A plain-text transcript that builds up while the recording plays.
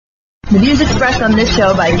The views expressed on this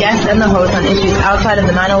show by guests and the host on issues outside of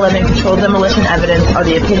the 9/11 controlled demolition evidence are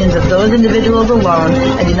the opinions of those individuals alone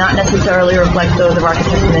and do not necessarily reflect those of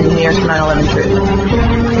architects and engineers for 9/11 Truth.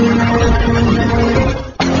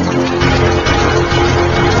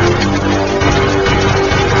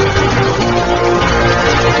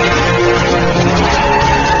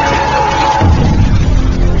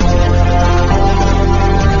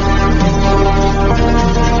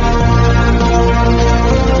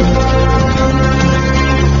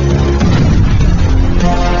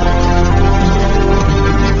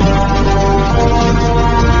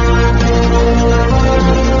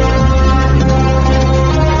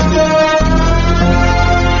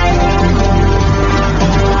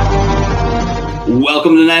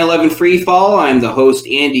 Welcome to 9/11 Freefall. I'm the host,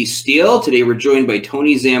 Andy Steele. Today we're joined by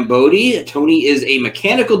Tony Szamboti. Tony is a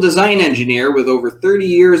mechanical design engineer with over 30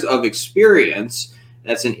 years of experience.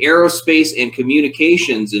 That's in aerospace and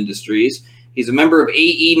communications industries. He's a member of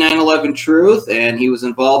AE 9/11 Truth, and he was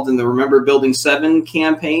involved in the Remember Building 7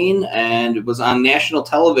 campaign and was on national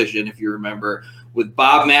television, if you remember, with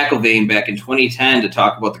Bob McIlvaine back in 2010 to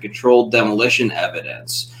talk about the controlled demolition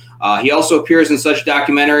evidence. He also appears in such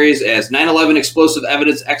documentaries as 9/11 Explosive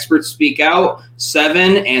Evidence Experts Speak Out,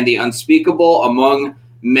 7, and The Unspeakable, among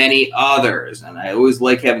many others. And I always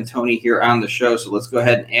like having Tony here on the show, so let's go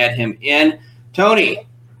ahead and add him in. Tony,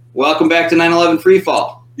 welcome back to 9/11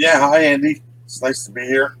 Freefall. Yeah, hi, Andy. It's nice to be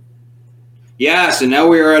here. Yes, and now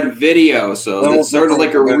we are on video, so it's sort of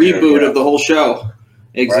like a reboot of the whole show.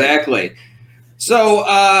 Exactly. Right.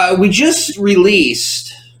 So we just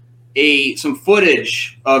released some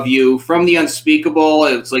footage of you from The Unspeakable.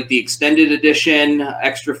 It's like the extended edition,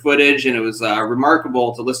 extra footage, and it was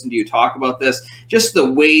remarkable to listen to you talk about this. Just the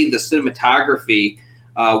way the cinematography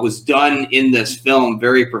was done in this film,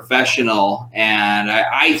 very professional, and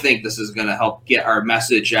I think this is going to help get our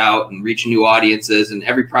message out and reach new audiences, and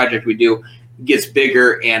every project we do gets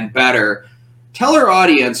bigger and better. Tell our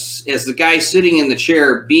audience, as the guy sitting in the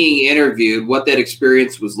chair being interviewed, what that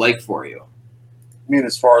experience was like for you. I mean,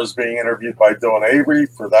 as far as being interviewed by Dylan Avery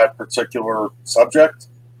for that particular subject?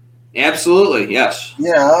 Absolutely, yes.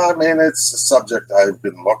 Yeah, I mean, it's a subject I've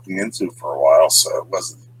been looking into for a while, so it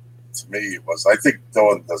wasn't, to me, it was, I think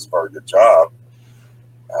Dylan does a very good job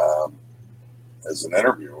as an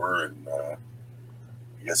interviewer, and I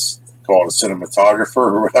guess call it a cinematographer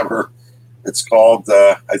or whatever it's called.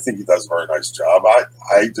 I think he does a very nice job.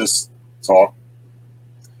 I just thought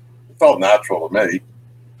it felt natural to me.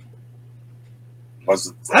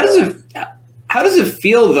 How does it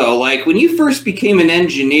feel, though? Like, when you first became an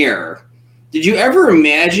engineer, did you ever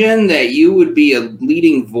imagine that you would be a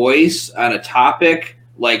leading voice on a topic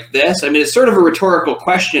like this? I mean, it's sort of a rhetorical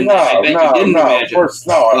question. No, I bet you didn't imagine.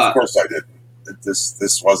 Of course I didn't.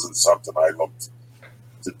 This wasn't something I looked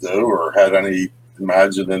to do or had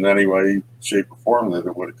imagined in any way, shape, or form that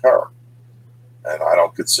it would occur. And I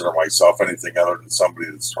don't consider myself anything other than somebody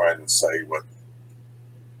that's trying to say what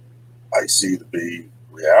I see to be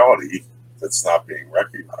reality that's not being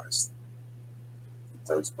recognized.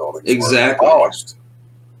 Those buildings were demolished.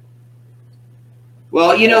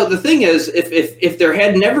 Well, you know, the thing is, if there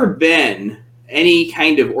had never been any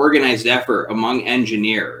kind of organized effort among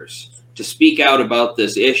engineers to speak out about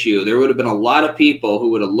this issue, there would have been a lot of people who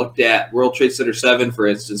would have looked at World Trade Center 7, for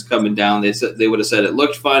instance, coming down. They would have said it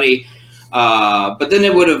looked funny, but then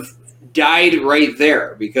it would have died right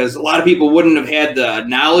there, because a lot of people wouldn't have had the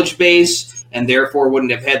knowledge base and therefore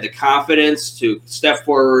wouldn't have had the confidence to step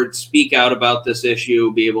forward, speak out about this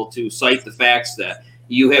issue, be able to cite the facts that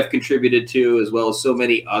you have contributed to, as well as so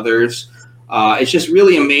many others. It's just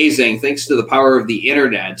really amazing, thanks to the power of the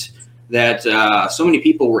internet, that so many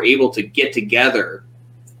people were able to get together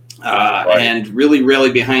and really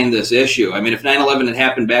rally behind this issue. I mean, if 9/11 had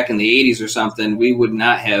happened back in the 80s or something, we would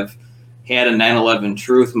not have had a 9/11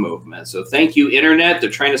 truth movement. So thank you, internet. They're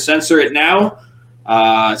trying to censor it now.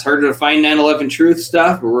 It's harder to find 9/11 truth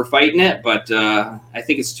stuff, but we're fighting it. But I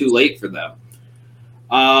think it's too late for them.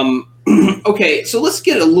 Okay, so let's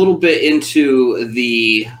get a little bit into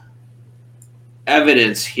the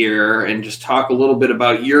evidence here and just talk a little bit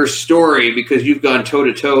about your story, because you've gone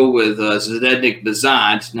toe-to-toe with Zdeněk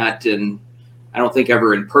Bazant, not in, I don't think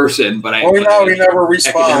ever in person, but he never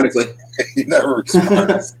responds. He never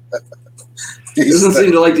responds. He doesn't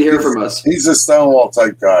seem to like to hear from us. He's a Stonewall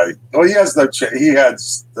type guy. Well, he has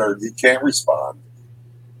he can't respond.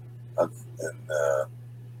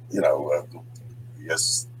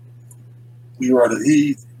 Yes, we wrote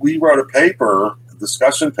a paper, a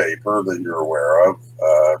discussion paper that you're aware of,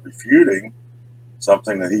 refuting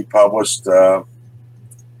something that he published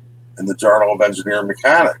in the Journal of Engineering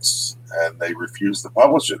Mechanics. and they refused to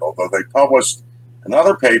publish it, although they published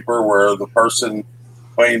another paper where the person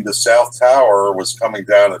claimed the South Tower was coming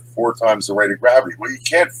down at 4 times the rate of gravity. Well, you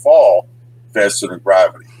can't fall faster than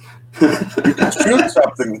gravity. You can shoot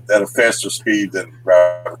something at a faster speed than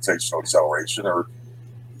gravitational acceleration, or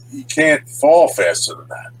you can't fall faster than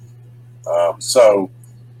that. So,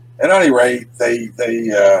 at any rate,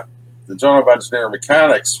 the Journal of Engineering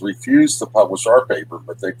Mechanics refused to publish our paper,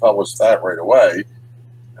 but they published that right away.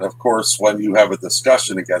 And of course, when you have a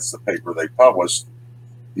discussion against the paper they published,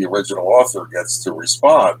 the original author gets to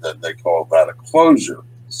respond, and they call that a closure,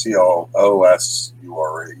 C-L-O-S-U-R-E.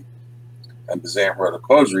 And Bazant wrote a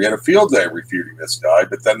closure. He had a field day refuting this guy,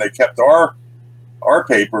 but then they kept our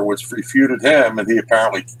paper, which refuted him, and he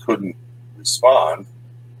apparently couldn't respond.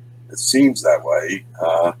 It seems that way.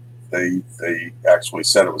 They actually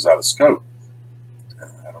said it was out of scope.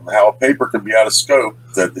 I don't know how a paper can be out of scope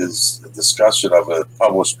that is a discussion of a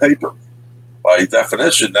published paper. By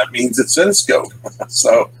definition, that means it's in scope.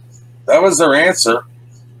 So that was their answer,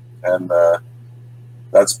 and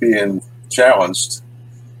that's being challenged.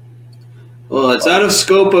 Well, it's out of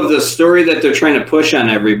scope of the story that they're trying to push on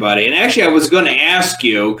everybody. And actually, I was going to ask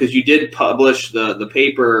you, because you did publish the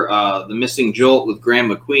paper, The Missing Jolt with Graham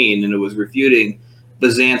McQueen, and it was refuting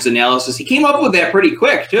Bazant's analysis. He came up with that pretty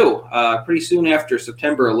quick, too, pretty soon after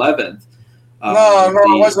September 11th. No,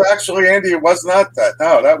 it wasn't actually, Andy. It was not that.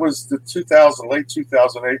 No, that was the late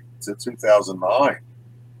 2008 to 2009.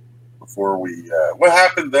 Before we, what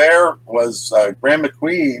happened there was Graham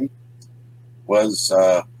McQueen was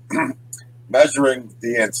measuring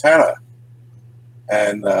the antenna,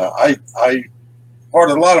 and a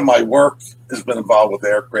lot of my work has been involved with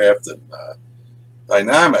aircraft and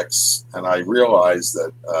dynamics, and I realized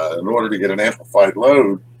that in order to get an amplified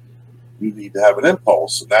load, you need to have an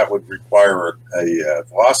impulse, and that would require a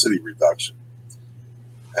velocity reduction.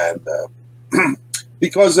 And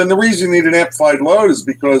the reason you need an amplified load is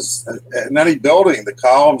because in any building, the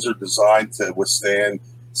columns are designed to withstand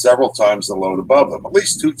several times the load above them, at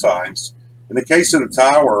least 2 times. In the case of the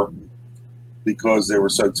tower, because they were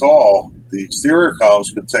so tall, the exterior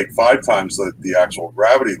columns could take 5 times the actual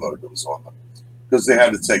gravity load that was on them, because they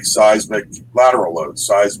had to take seismic lateral loads,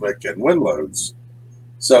 seismic and wind loads.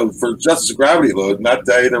 So for just the gravity load, and that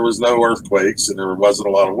day there was no earthquakes and there wasn't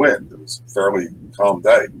a lot of wind. It was a fairly calm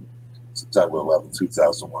day, September 11,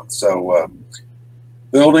 2001. So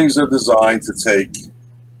buildings are designed to take,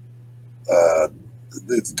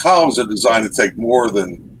 the columns are designed to take more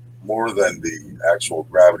than the actual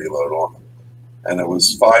gravity load on them. And it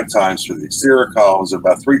was 5 times for the exterior columns and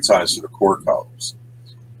about 3 times for the core columns.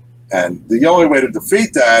 And the only way to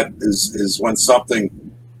defeat that is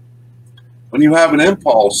when you have an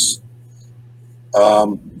impulse,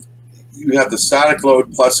 you have the static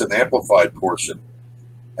load plus an amplified portion.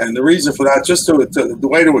 And the reason for that, the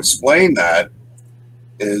way to explain that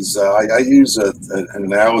is I use an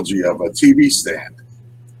analogy of a TV stand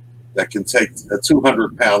that can take a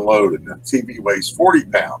 200-pound load, and the TV weighs 40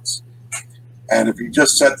 pounds. And if you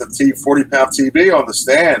just set the 40-pound TV on the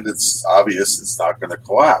stand, it's obvious it's not going to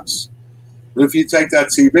collapse. But if you take that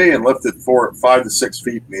TV and lift it 5 to 6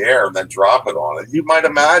 feet in the air and then drop it on it, you might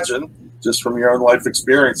imagine, just from your own life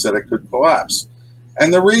experience, that it could collapse.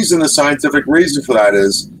 And the scientific reason for that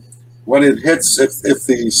is when it hits, if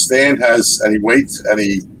the stand has any weight,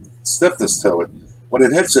 any stiffness to it, when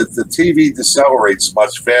it hits it, the TV decelerates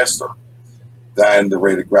much faster than the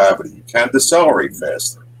rate of gravity. You can decelerate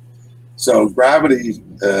faster. So gravity,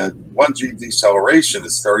 1G deceleration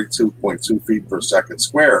is 32.2 feet per second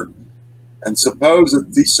squared. And suppose it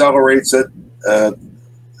decelerates at,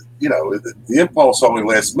 the impulse only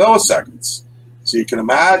lasts milliseconds. So you can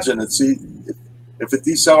imagine if it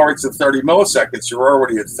decelerates at 30 milliseconds, you're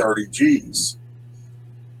already at 30 Gs.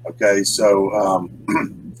 Okay, so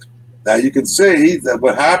now you can see that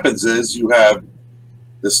what happens is you have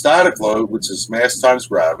the static load, which is mass times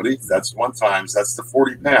gravity. That's the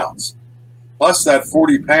 40 pounds. Plus that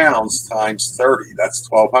 40 pounds times 30, that's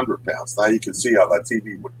 1,200 pounds. Now you can see how that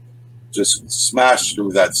TV would just smash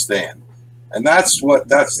through that stand. And that's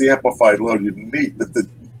the amplified load you need. But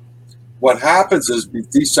what happens is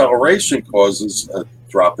deceleration causes a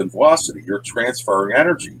drop in velocity. You're transferring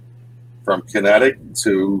energy from kinetic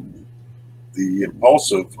to the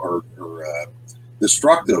impulsive or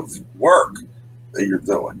destructive work that you're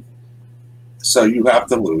doing. So you have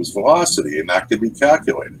to lose velocity, and that can be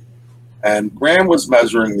calculated. And Graham was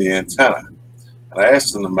measuring the antenna, and I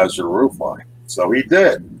asked him to measure the roof line. So he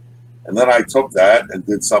did. And then I took that and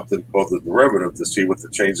did something called the derivative to see what the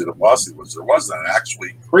change in the velocity was. There wasn't. It actually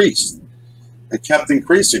increased. It kept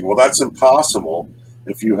increasing. Well, that's impossible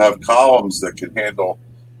if you have columns that can handle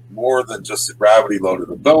more than just the gravity load of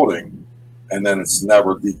the building, and then it's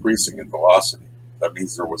never decreasing in velocity. That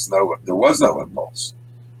means there was no impulse.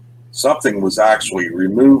 Something was actually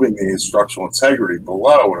removing the structural integrity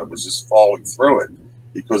below, and it was just falling through it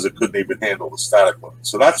because it couldn't even handle the static load.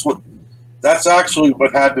 So that's actually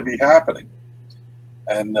what had to be happening.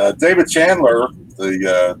 And David Chandler,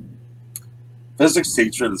 the physics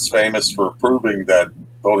teacher that's famous for proving that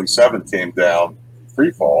Building 7 came down in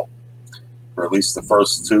free fall for at least the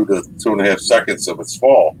first 2 to 2.5 seconds of its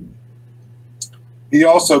fall, he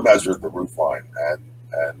also measured the roof line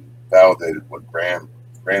and validated what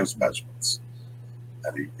Graham's measurements.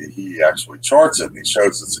 And he actually charts it, and he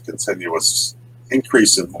shows it's a continuous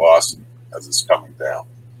increase in velocity as it's coming down.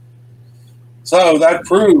 So that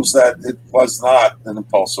proves that it was not an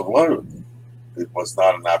impulsive load. It was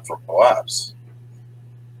not a natural collapse.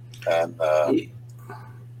 And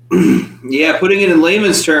yeah, putting it in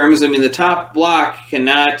layman's terms, I mean, the top block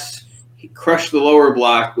cannot crush the lower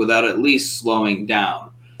block without at least slowing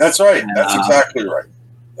down. That's right. That's exactly right.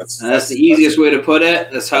 That's the easiest way to put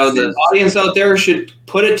it. That's how the audience out there should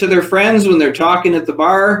put it to their friends when they're talking at the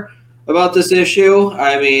bar about this issue.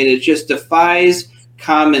 I mean, it just defies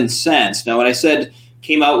common sense. Now, when I said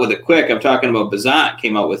came out with it quick, I'm talking about Bazant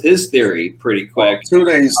came out with his theory pretty quick. 2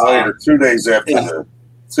 days later, 2 days after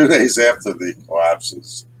the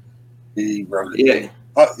collapses, he wrote it.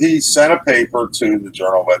 He sent a paper to the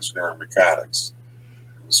Journal of Engineering Mechanics.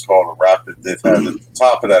 It was called at the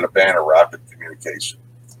top it had a banner, Rapid Communication.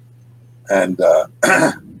 And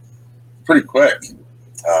pretty quick.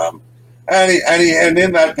 And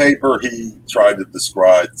in that paper, he tried to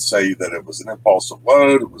say that it was an impulsive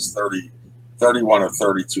load. It was 31 or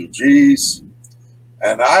 32 Gs.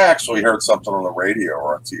 And I actually heard something on the radio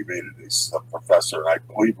or on TV today. A professor, and I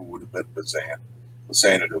believe it would have been Bazant, was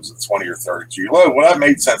saying that it was a 20 or 30 G load. Well, that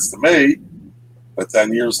made sense to me. But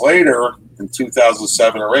then years later, in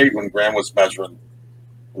 2007 or 8, when Graham was measuring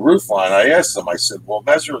the roof line, I asked him, I said, well,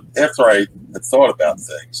 measure, after I had thought about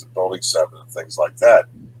things, and Building 7 and things like that,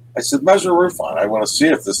 I said, measure roof line. I want to see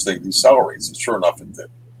if this thing decelerates. And sure enough, it did.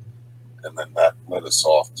 And then that led us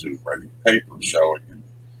off to writing a paper showing it.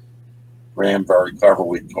 Graham very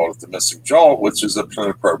cleverly called it the missing jolt, which is an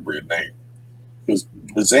appropriate name. Because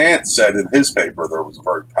Bazant said in his paper there was a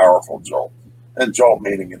very powerful jolt, and jolt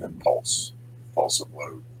meaning an impulsive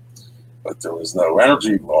load. But there was no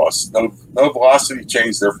energy loss, no velocity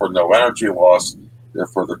change, therefore no energy loss,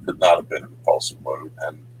 therefore there could not have been an impulsive load.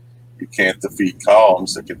 And you can't defeat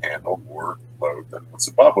columns that can handle more load than what's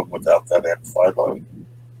above them without that amplified load.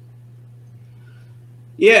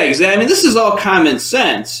 Yeah, exactly. I mean, this is all common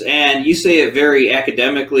sense, and you say it very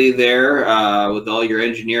academically there with all your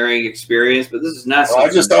engineering experience, but this is not. Well, I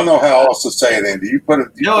just don't know how else to say it, Andy.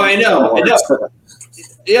 I know.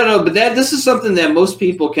 But this is something that most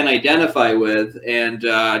people can identify with and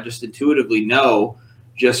just intuitively know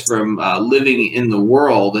just from living in the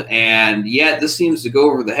world, and yet this seems to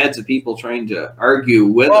go over the heads of people trying to argue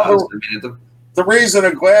with us. I mean, the reason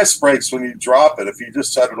a glass breaks when you drop it, if you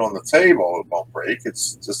just set it on the table, it won't break.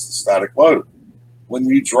 It's just a static load. When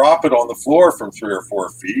you drop it on the floor from 3 or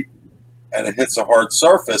 4 feet and it hits a hard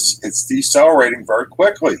surface, it's decelerating very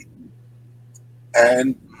quickly.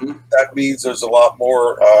 And that means there's a lot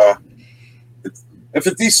more. If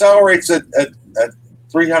it decelerates at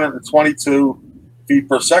 322 feet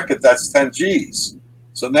per second, that's 10 Gs.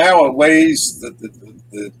 So now it weighs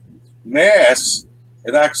the mass,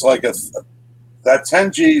 it acts like that 10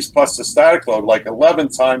 Gs plus the static load, like 11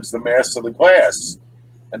 times the mass of the glass.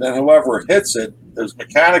 And then whoever hits it, there's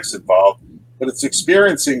mechanics involved, but it's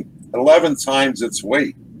experiencing 11 times its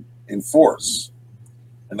weight in force.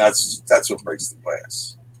 And that's what breaks the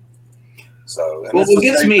glass. So, and well, what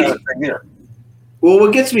gets me kind of thing here. Well,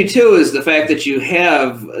 what gets me too is the fact that you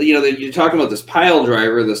have, that you're talking about this pile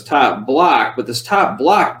driver, this top block, but this top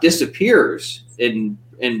block disappears in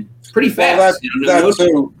pretty fast.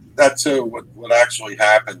 Well, that too. What actually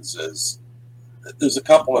happens is there's a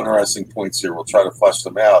couple interesting points here. We'll try to flesh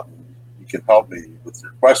them out. You can help me with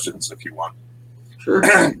your questions if you want. Sure.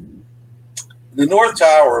 The North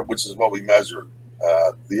Tower, which is what we measured,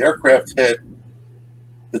 the aircraft hit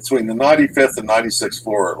between the 95th and 96th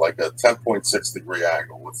floor at like a 10.6 degree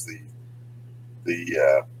angle with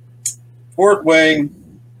the port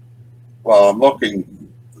wing. Well, I'm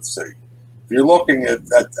looking, let's see. If you're looking at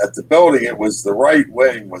the building, it was the right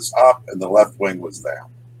wing was up and the left wing was down.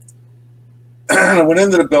 I went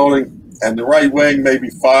into the building and the right wing, maybe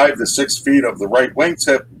 5 to 6 feet of the right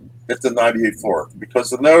wingtip hit the 98th floor because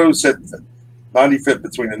the nose hit the 95th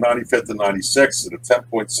between the 95th and 96th at a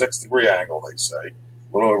 10.6 degree angle, they say.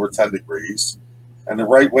 A little over 10 degrees, and the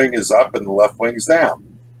right wing is up and the left wing is down.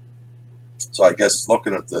 So I guess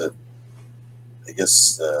looking at the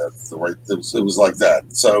right, it was like that.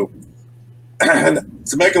 So, and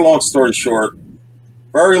to make a long story short,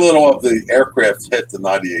 very little of the aircraft hit the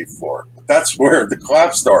 98th floor. But that's where the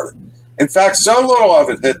collapse started. In fact, so little of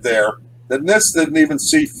it hit there that NIST didn't even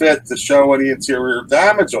see fit to show any interior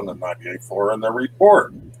damage on the 98th floor in their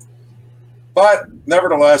report. But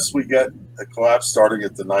nevertheless, we get a collapse starting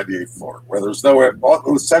at the 98th floor, where there's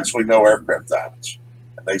essentially no aircraft damage.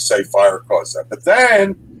 And they say fire caused that. But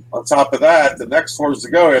then, on top of that, the next floors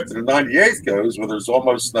to go after the 98th goes, where there's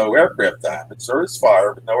almost no aircraft damage. There is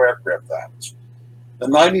fire, but no aircraft damage. The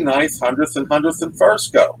 99th, 100th, and 100th and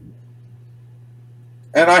 1st go.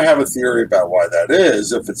 And I have a theory about why that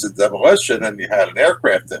is. If it's a demolition and you had an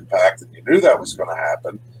aircraft impact and you knew that was going to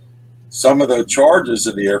happen, some of the charges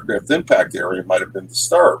in the aircraft impact area might have been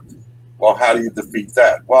disturbed. Well, how do you defeat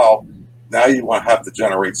that? Well, now you want to have to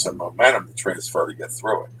generate some momentum to transfer to get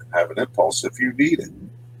through it and have an impulse if you need it.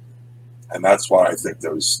 And that's why I think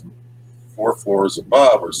those 4 floors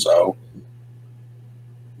above or so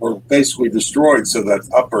were basically destroyed so that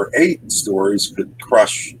upper 8 stories could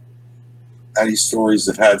crush any stories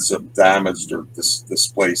that had some damaged or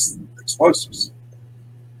displaced explosives.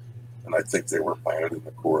 And I think they were planted in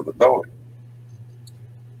the core of the building.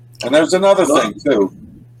 And there's another thing, too.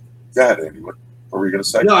 Go ahead, Andy. What were you going to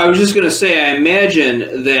say? No, I was just going to say, I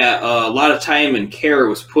imagine that a lot of time and care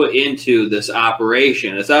was put into this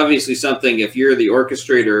operation. It's obviously something, if you're the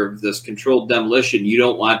orchestrator of this controlled demolition, you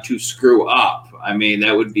don't want to screw up. I mean,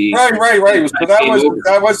 that would be... Right. So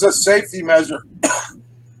that was a safety measure.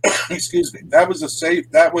 Excuse me. That was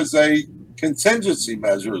a contingency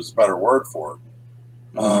measure is a better word for it.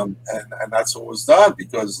 And that's what was done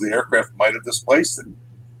because the aircraft might have displaced it.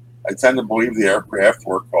 I tend to believe the aircraft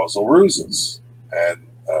were causal ruses. And,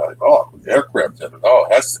 the aircraft did it.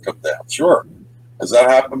 It has to come down. Sure. Has that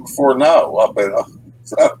happened before? No.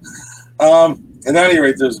 At any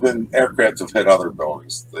rate, there's been aircraft have hit other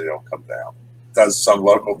buildings. They don't come down. It does some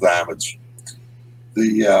local damage.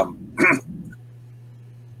 There's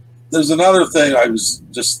another thing I was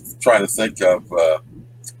just trying to think of.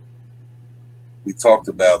 We talked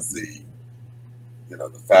about the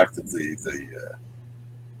fact that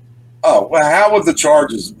how would the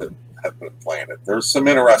charges have been planted? There's some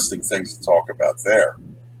interesting things to talk about there,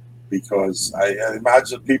 because I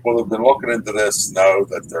imagine people who have been looking into this know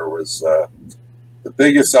that there was the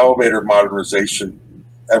biggest elevator modernization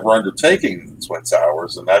ever undertaken in the Twin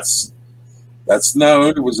Towers, and that's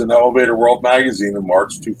known. It was in Elevator World magazine in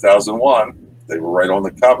March 2001. They were right on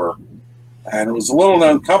the cover. And it was a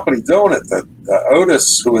little-known company doing it. That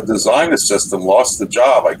Otis, who had designed the system, lost the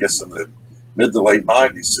job, I guess, in the mid to late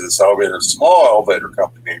 90s to this small elevator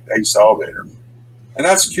company named Ace Elevator. And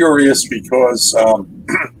that's curious because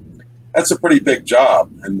that's a pretty big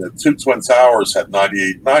job. And the 2 Twin Towers had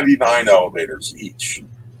 99 elevators each.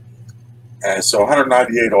 And so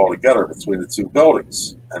 198 altogether between the 2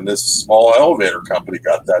 buildings. And this small elevator company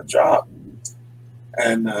got that job.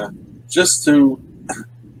 And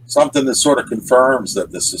something that sort of confirms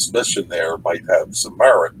that the suspicion there might have some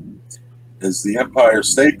merit is the Empire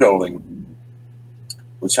State Building,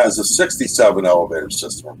 which has a 67 elevator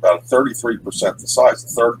system, about 33% the size, a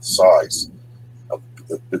third the size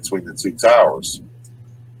between the 2 towers.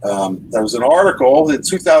 There was an article in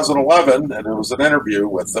 2011, and there was an interview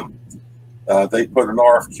with them. They put an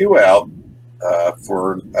RFQ out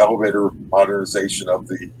for an elevator modernization of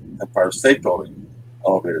the Empire State Building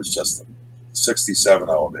elevator system, 67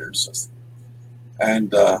 elevator system.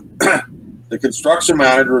 And the construction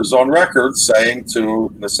manager is on record saying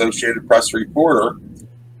to an Associated Press reporter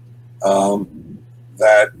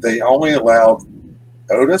that they only allowed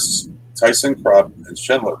Otis, ThyssenKrupp, and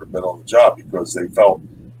Schindler to bid on the job because they felt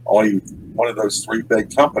only one of those 3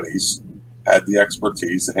 big companies had the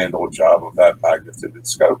expertise to handle a job of that magnitude and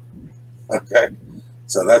scope. Okay,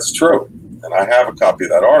 so that's true. And I have a copy of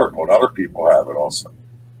that article, and other people have it also.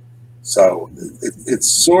 So it's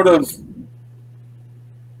sort of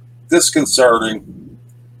disconcerting,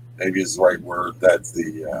 maybe is the right word, that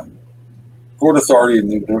the Port Authority in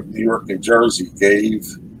New York, New Jersey gave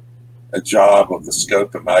a job of the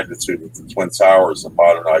scope and magnitude of the Twin Towers and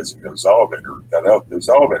modernizing those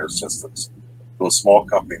elevator systems to a small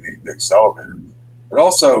company named Ace Elevator. But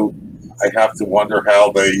also, I have to wonder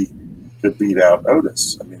how they could beat out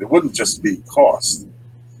Otis. I mean, it wouldn't just be cost.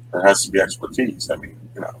 There has to be expertise. I mean,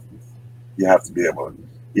 you have to be able to,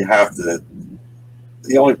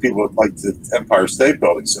 the only people, like the Empire State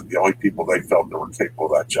Building said, the only people they felt that were capable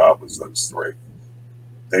of that job was those 3.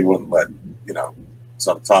 They wouldn't let,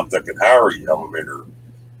 some Tom, Dick, and Harry elevator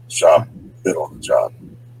shop bid on the job.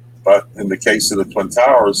 But in the case of the Twin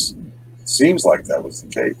Towers, seems like that was the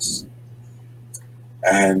case.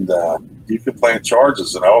 And you can plant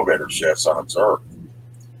charges in elevator shafts unobserved.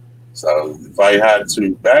 So if I had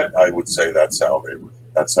to bet, I would say that's how it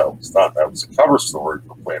was done. That was a cover story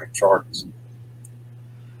for planting charges.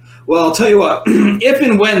 Well, I'll tell you what, if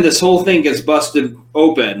and when this whole thing gets busted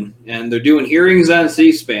open and they're doing hearings on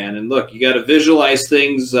C-SPAN, and look, you got to visualize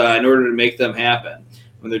things in order to make them happen.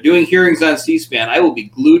 When they're doing hearings on C-SPAN, I will be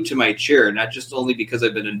glued to my chair, not just only because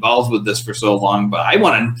I've been involved with this for so long, but I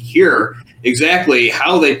want to hear exactly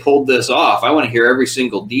how they pulled this off. I want to hear every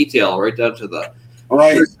single detail, right down to the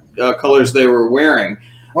colors they were wearing.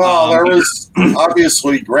 Well, there was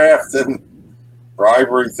obviously graft and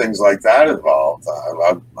bribery, things like that involved.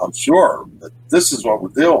 I'm sure. But this is what we're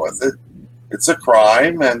dealing with. It's a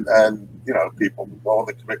crime, and you know, people willing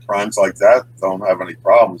to commit crimes like that don't have any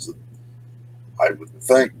problems, I would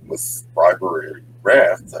think, with bribery or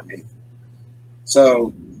graft. I mean,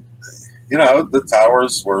 so, you know, the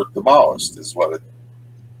towers were demolished is what it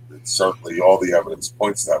certainly, all the evidence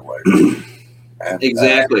points that way. And,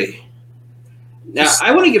 exactly. Now,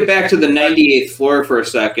 I want to get back to the 98th floor for a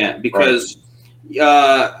second, because, you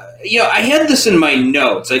know, I had this in my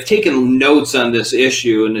notes. I've taken notes on this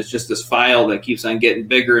issue, and it's just this file that keeps on getting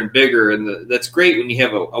bigger and bigger, and that's great when you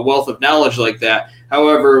have a wealth of knowledge like that.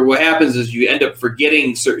 However, what happens is you end up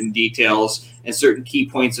forgetting certain details and certain key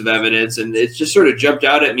points of evidence, and it just sort of jumped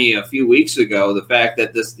out at me a few weeks ago, the fact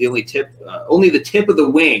that only the tip of the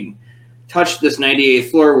wing touched this 98th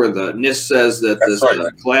floor where the NIST says that this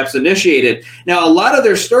collapse initiated. Now, a lot of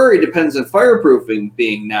their story depends on fireproofing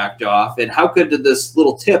being knocked off, and how could this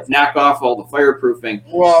little tip knock off all the fireproofing?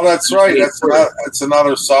 Well, that's right. That's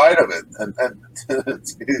another side of it, and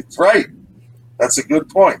it's right. That's a good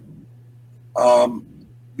point.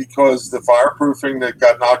 Because the fireproofing that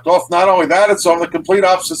got knocked off, not only that, it's on the complete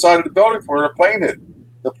opposite side of the building from where the plane hit.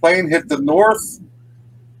 The plane hit the north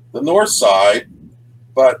side,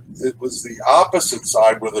 but it was the opposite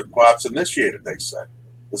side where the collapse initiated, they said,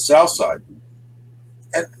 the south side.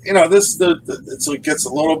 And, you know, it gets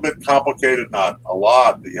a little bit complicated, not a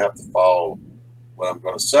lot, but you have to follow what I'm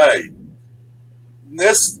going to say.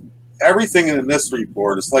 Everything in the NIST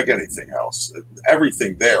report is like anything else.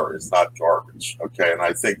 Everything there is not garbage, okay? And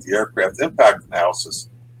I think the aircraft impact analysis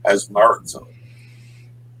has merit to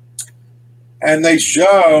it. And they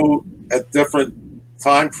show at different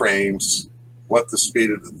time frames what the speed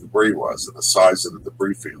of the debris was and the size of the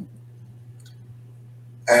debris field.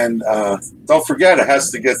 And don't forget, it has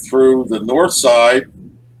to get through the north side,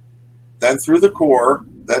 then through the core,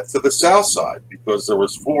 then to the south side, because there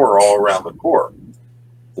was 4 all around the core.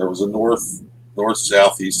 There was a north,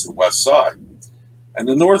 south, east, and west side. And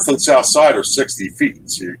the north and south side are 60 feet.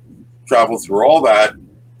 So you travel through all that,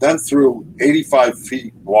 then through 85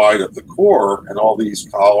 feet wide of the core and all these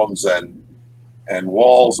columns and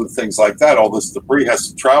walls and things like that. All this debris has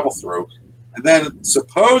to travel through. And then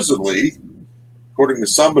supposedly, according to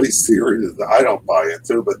somebody's theory that I don't buy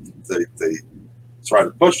into, but they try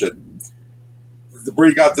to push it, the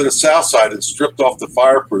debris got to the south side and stripped off the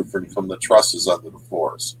fireproofing from the trusses under the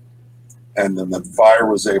floors. And then the fire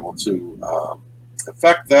was able to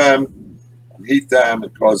affect them and heat them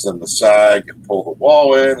and cause them to sag and pull the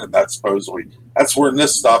wall in. And that's where NIST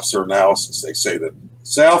stops their analysis. They say that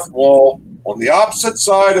south wall on the opposite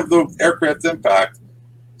side of the aircraft impact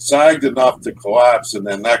sagged enough to collapse, and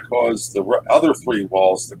then that caused the other 3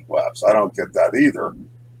 walls to collapse. I don't get that either,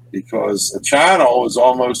 because a channel is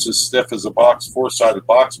almost as stiff as a 4-sided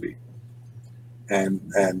box beam. And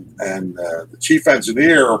the chief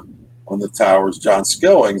engineer on the towers, John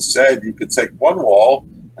Skilling, said you could take one wall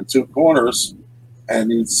and 2 corners,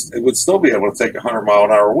 and it would still be able to take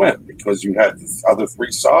 100-mile-an-hour wind because you had the other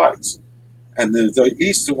 3 sides. And the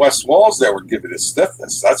east and west walls there would give it a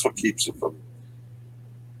stiffness. That's what keeps it from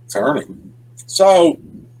turning. So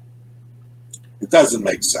it doesn't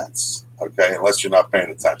make sense, okay, unless you're not paying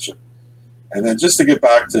attention. And then just to get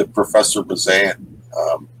back to Professor Bazant,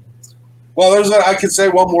 I could say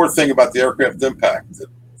one more thing about the aircraft impact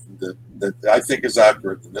that I think is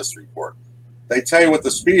accurate in this report. They tell you what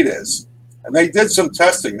the speed is. And they did some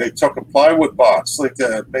testing. They took a plywood box, like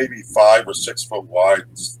maybe 5 or 6 foot wide,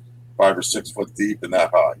 5 or 6 foot deep and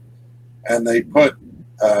that high. And they put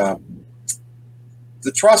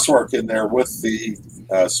the truss work in there with the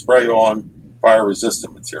spray-on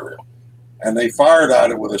fire-resistant material. And they fired at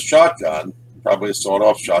it with a shotgun, probably a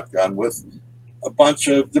sawed-off shotgun, with a bunch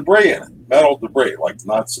of debris in it, metal debris, like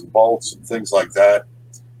nuts and bolts and things like that.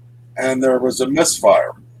 And there was a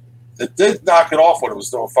misfire. It did knock it off when it was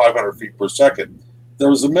doing 500 feet per second. There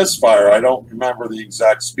was a misfire. I don't remember the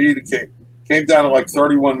exact speed. It came down to like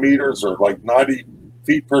 31 meters or like 90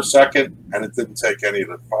 feet per second, and it didn't take any of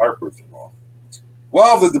the fireproofing off.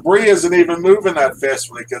 Well, the debris isn't even moving that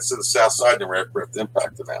fast when it gets to the south side in the aircraft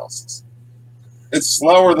impact analysis. It's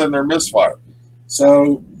slower than their misfire.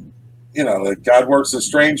 So, you know, like God works in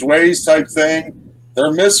strange ways type thing.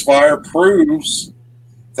 Their misfire proves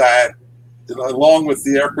that, along with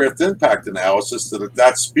the aircraft impact analysis, that at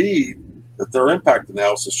that speed that their impact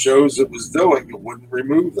analysis shows it was doing, it wouldn't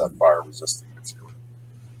remove that fire-resistant material.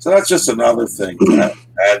 So that's just another thing to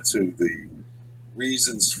add to the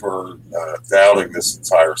reasons for doubting this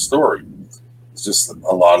entire story. It's just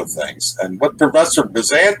a lot of things. And what Professor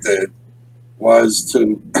Bazant did was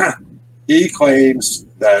to, he claims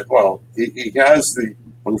that, well, he has the,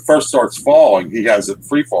 when it first starts falling, he has it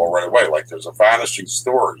free fall right away, like there's a vanishing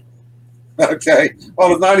story. Okay,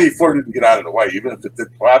 well, the 98-4 didn't get out of the way, even if it did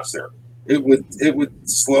collapse there. It would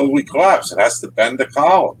slowly collapse. It has to bend the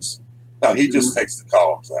columns. Now, he just takes the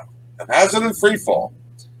columns out and has it in free fall.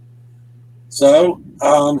 So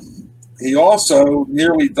he also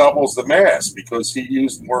nearly doubles the mass because he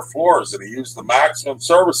used more floors and he used the maximum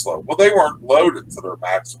service load. Well, they weren't loaded to their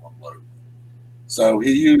maximum load. So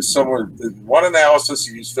he used somewhere, in one analysis,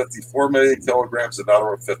 he used 54 million kilograms, another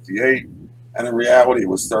one 58, and in reality, it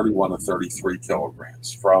was 31 to 33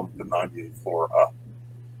 kilograms from the 98-4 up.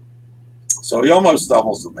 So he almost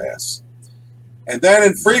doubles the mass. And then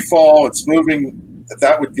in free fall, it's moving,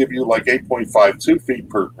 that would give you like 8.52 feet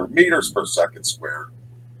per meters per second squared.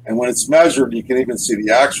 And when it's measured, you can even see the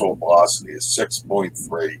actual velocity is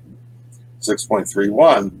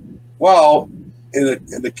 6.31. Well, in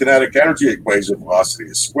the kinetic energy equation, velocity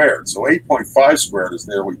is squared. So 8.5 squared is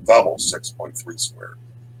nearly double 6.3 squared.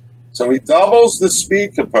 So he doubles the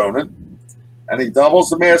speed component and he doubles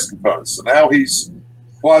the mass component. So now he's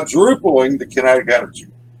quadrupling the kinetic energy.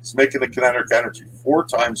 He's making the kinetic energy 4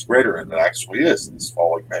 times greater than it actually is in this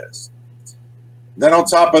falling mass. And then on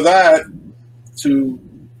top of that, to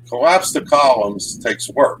collapse the columns takes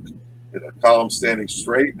work. You know, a column standing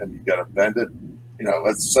straight and you got to bend it. You know,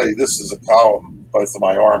 let's say this is a column, both of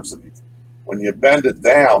my arms. And when you bend it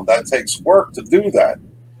down, that takes work to do that.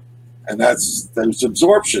 And there's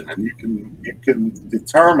absorption, and you can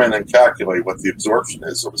determine and calculate what the absorption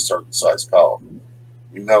is of a certain size column.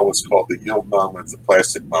 We know what's called the yield moment, the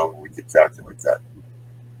plastic moment. We can calculate that.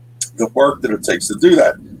 The work that it takes to do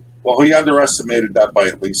that. Well, he underestimated that by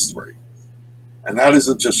at least 3, and that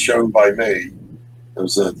isn't just shown by me.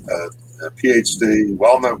 There's a PhD,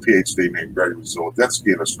 well-known PhD named Greg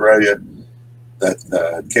Zolodinsky in Australia that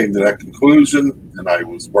came to that conclusion, and I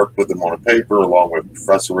worked with him on a paper along with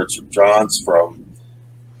Professor Richard Johns from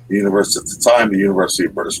the university at the time, the University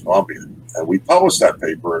of British Columbia. And we published that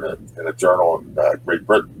paper in a journal in Great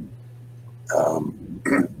Britain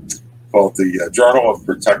called the Journal of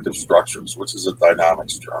Protective Structures, which is a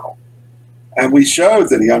dynamics journal. And we showed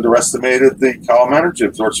that he underestimated the column energy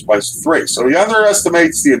absorption by 3. So he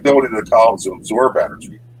underestimates the ability of the columns to absorb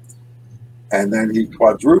energy. And then he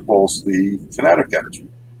quadruples the kinetic energy,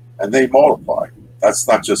 and they multiply. That's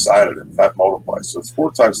not just additive; that multiplies. So it's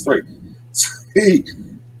 4 times 3. So he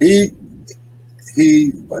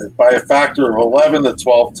by a factor of 11 to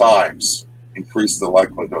 12 times increased the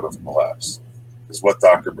likelihood of collapse. Is what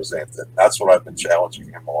Dr. Bazant did. That's what I've been challenging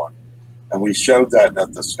him on, and we showed that in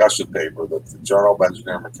that discussion paper that the Journal of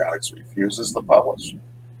Engineering Mechanics refuses to publish.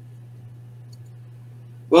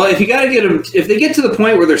 Well, if you got to get them, if they get to the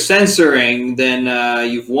point where they're censoring, then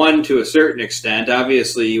you've won to a certain extent.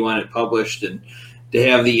 Obviously, you want it published and to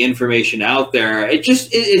have the information out there.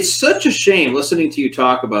 It's such a shame listening to you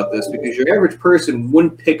talk about this because your average person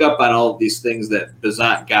wouldn't pick up on all of these things that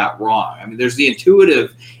Bazant got wrong. I mean, there's the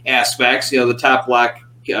intuitive aspects. You know, the top block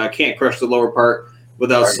can't crush the lower part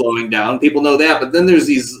without slowing down. People know that, but then there's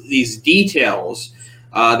these details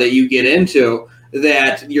that you get into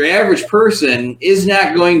that your average person is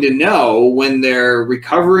not going to know when they're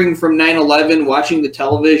recovering from 9/11, watching the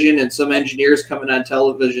television, and some engineers coming on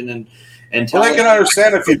television and well, I can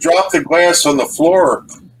understand if you drop the glass on the floor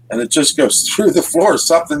and it just goes through the floor,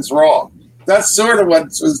 something's wrong. That's sort of what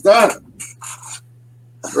was done.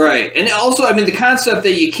 Right. And also, I mean, the concept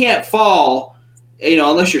that you can't fall, you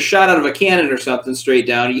know, unless you're shot out of a cannon or something straight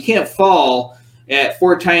down, you can't fall at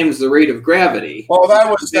 4 times the rate of gravity. Well, that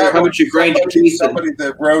was how much you grind your teeth. Somebody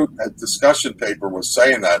that wrote a discussion paper was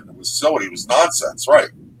saying that, and it was silly. It was nonsense, right?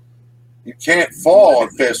 You can't fall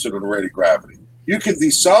faster than the rate of gravity. You can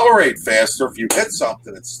decelerate faster if you hit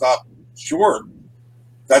something and stop short.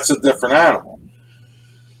 That's a different animal.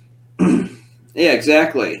 Yeah,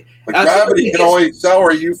 exactly. But gravity can only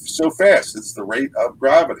accelerate you so fast. It's the rate of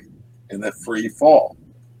gravity in the free fall.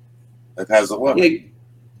 It has a limit. Yeah.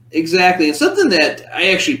 Exactly. And something that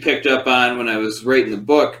I actually picked up on when I was writing the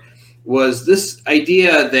book was this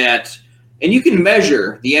idea that, and you can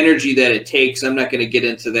measure the energy that it takes. I'm not going to get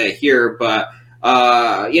into that here, but,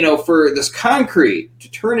 for this concrete to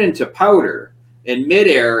turn into powder in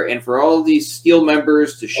midair and for all these steel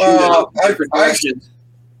members to shoot out in different directions.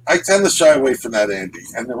 I tend to shy away from that, Andy.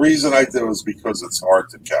 And the reason I do is because it's hard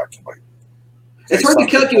to calculate. Okay, it's hard to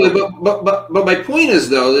calculate, but my point is,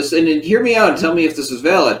 though, this, and hear me out and tell me if this is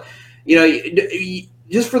valid.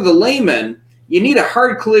 Just for the layman, you need a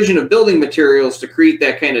hard collision of building materials to create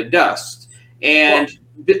that kind of dust. And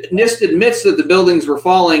NIST admits that the buildings were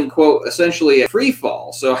falling, quote, essentially a free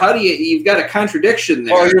fall. So how do you've got a contradiction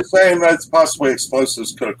there. Well, you're saying that possibly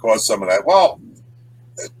explosives could have caused some of that. Well,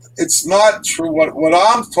 it's not true. What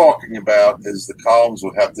I'm talking about is the columns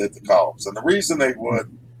would have to hit the columns. And the reason they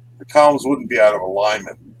would, the columns wouldn't be out of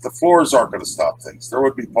alignment. The floors aren't going to stop things. There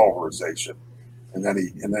would be pulverization in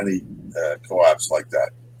any collapse like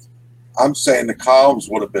that. I'm saying the columns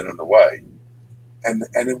would have been in the way. And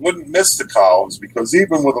it wouldn't miss the columns because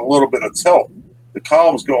even with a little bit of tilt, the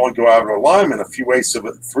columns go out of alignment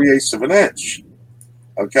 3/8 of an inch.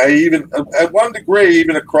 Okay, even at 1 degree,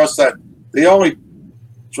 even across that, they only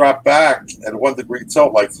drop back at 1 degree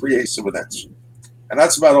tilt like 3/8 of an inch. And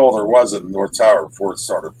that's about all there was in the North Tower before it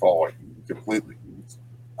started falling completely.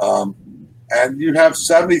 And you have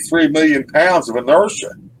 73 million pounds of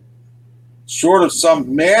inertia, short of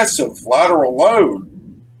some massive lateral load,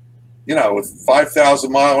 with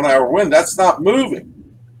 5,000 mile an hour wind. That's not moving.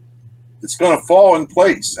 It's going to fall in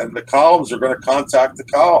place, and the columns are going to contact the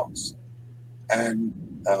columns. And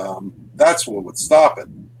that's what would stop it.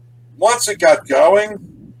 Once it got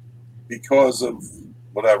going, because of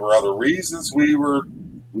whatever other reasons we were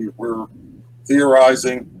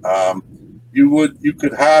theorizing, you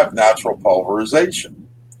could have natural pulverization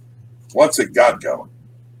once it got going.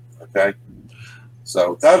 Okay,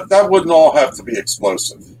 so that wouldn't all have to be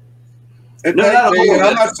explosive. I'm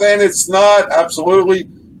not saying it's not. Absolutely,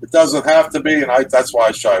 it doesn't have to be, and that's why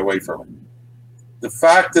I shy away from it. The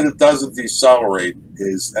fact that it doesn't decelerate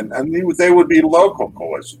is, and they would be local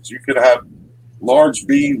collisions. You could have large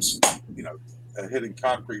beams, hitting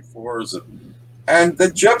concrete floors, and the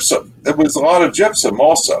gypsum. There was a lot of gypsum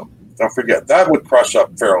also. Don't forget that would crush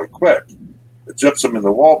up fairly quick. The gypsum in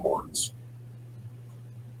the wallboards.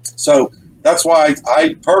 So that's why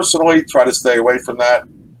I personally try to stay away from that.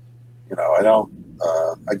 I don't.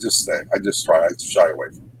 I just try to shy away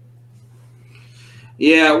from it.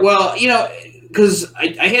 Yeah, well, because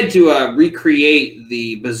I had to recreate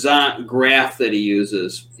the Bazant graph that he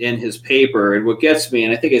uses in his paper, and what gets me,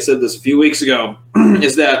 and I think I said this a few weeks ago,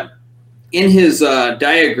 is that in his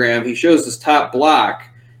diagram he shows this top block,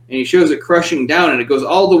 and he shows it crushing down, and it goes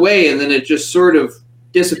all the way, and then it just sort of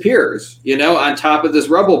disappears, on top of this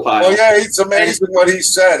rubble pile. Well, yeah, it's amazing what he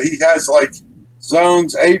said. He has like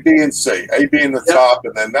zones A, B, and C. A being the top,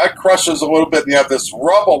 and then that crushes a little bit, and you have this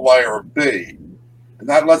rubble layer B, and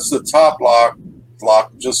that lets the top block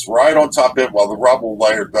just right on top of it while the rubble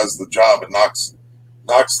layer does the job and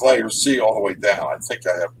knocks layer C all the way down. I think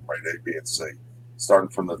I have right A, B, and C, starting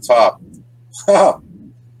from the top.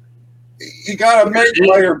 You got to make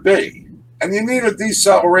layer B, and you need a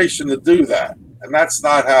deceleration to do that, and that's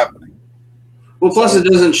not happening. Well, plus it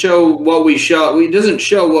doesn't show what we show. It doesn't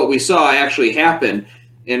show what we saw actually happen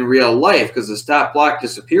in real life because the stop block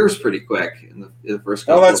disappears pretty quick in the first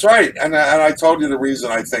couple. Oh, that's right, and I told you the reason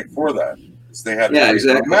I think for that is they had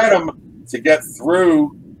momentum to get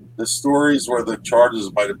through the stories where the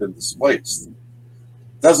charges might have been displaced.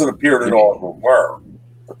 It doesn't appear that all of them were,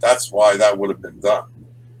 but that's why that would have been done.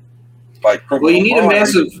 Well, you need a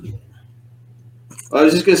massive. I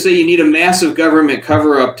was just going to say you need a massive government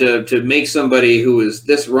cover-up to make somebody who is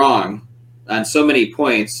this wrong on so many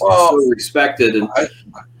points so respected. And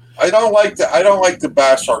I don't like to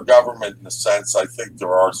bash our government in a sense. I think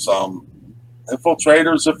there are some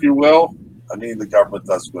infiltrators, if you will. I mean, the government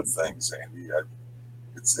does good things, Andy.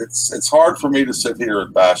 It's hard for me to sit here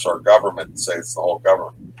and bash our government and say it's the whole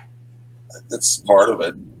government. It's part of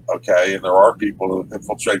it, okay? And there are people who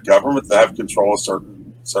infiltrate government that have control of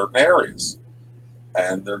certain areas.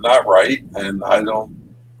 And they're not right, and I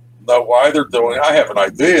don't know why they're doing it. I have an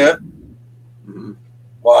idea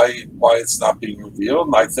why it's not being revealed,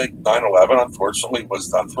 and I think 9/11, unfortunately, was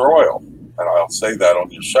done for oil. And I'll say that on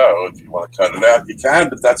your show. If you want to cut it out, you can,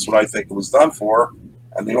 but that's what I think it was done for.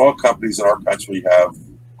 And the oil companies in our country have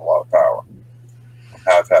a lot of power.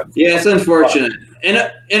 Have had. Yeah, it's unfortunate.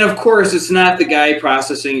 And of course, it's not the guy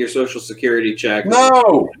processing your Social Security check.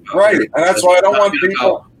 No, right. And that's why I don't want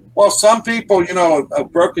people... Well, some people, a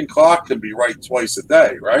broken clock can be right twice a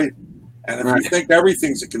day, right? And if you think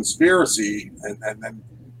everything's a conspiracy, and then,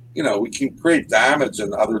 we can create damage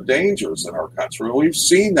and other dangers in our country. And we've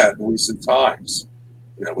seen that in recent times,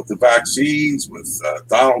 with the vaccines, with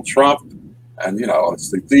Donald Trump, and,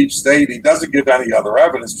 it's the deep state. He doesn't give any other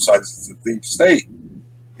evidence besides it's the deep state,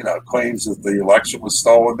 claims that the election was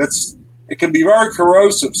stolen. It can be very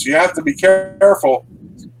corrosive, so you have to be careful.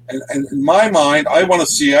 And in my mind, I want to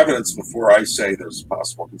see evidence before I say there's a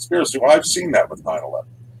possible conspiracy. Well, I've seen that with 9/11.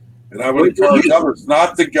 And I would encourage others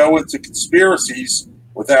not to go into conspiracies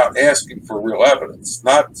without asking for real evidence,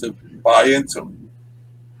 not to buy into it.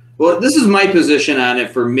 Well, this is my position on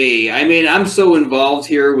it for me. I mean, I'm so involved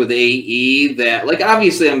here with AE that,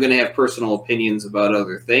 obviously I'm going to have personal opinions about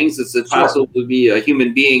other things. It's impossible to be a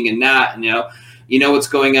human being and not, what's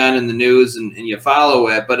going on in the news and you follow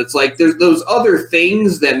it. But it's there's those other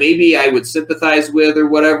things that maybe I would sympathize with or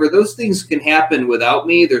whatever. Those things can happen without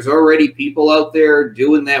me. There's already people out there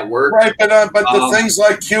doing that work. Right, but the things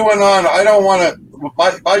like QAnon, I don't want to.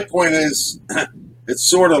 My point is, it's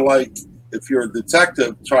sort of like if you're a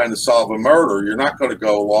detective trying to solve a murder, you're not going to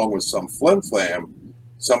go along with some flim-flam,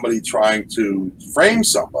 somebody trying to frame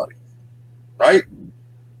somebody, right?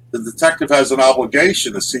 The detective has an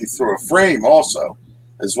obligation to see through a frame also,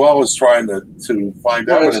 as well as trying to find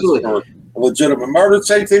evidence for a legitimate murder.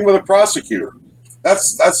 Same thing with a prosecutor.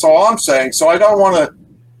 That's all I'm saying. So I don't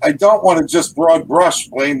want to just broad brush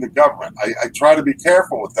blame the government. I try to be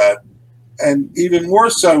careful with that. And even more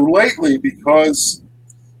so lately, because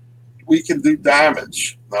we can do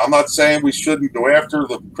damage. Now, I'm not saying we shouldn't go after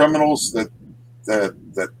the criminals that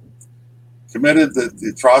committed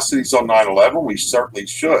the atrocities on 9/11. We certainly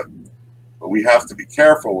should. But we have to be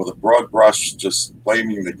careful with a broad brush just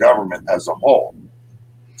blaming the government as a whole.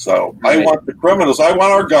 So I want the criminals, I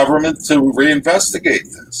want our government to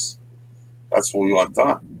reinvestigate this. That's what we want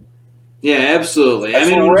done. Yeah, absolutely. That's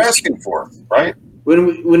what we're asking for, right?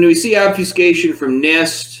 When we see obfuscation from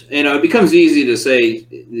NIST, it becomes easy to say,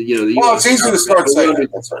 well, it's easy to start saying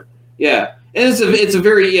that. That's right. Yeah, and it's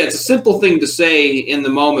a simple thing to say in the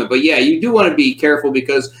moment, but yeah, you do want to be careful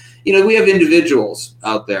because we have individuals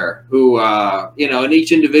out there who and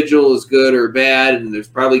each individual is good or bad, and there's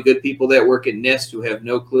probably good people that work at NIST who have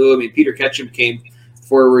no clue. I mean, Peter Ketchum came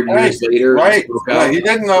forward years later. Right. He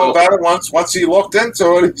didn't know about it once he looked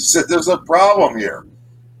into it. He said, "There's a problem here,"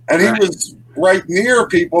 and he was right near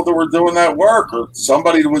people that were doing that work, or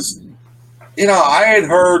somebody was, I had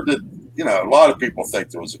heard that, a lot of people think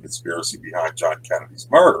there was a conspiracy behind John Kennedy's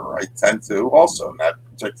murder. I tend to also in that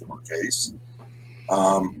particular case.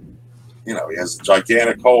 He has a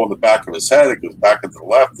gigantic hole in the back of his head. It goes back and to the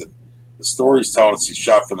left, and the story's telling us he's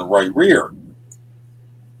shot from the right rear.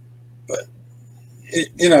 But,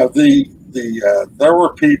 there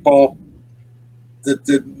were people that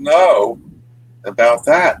didn't know about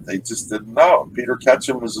that. They just didn't know. Peter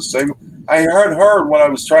Ketchum was the same. I had heard what I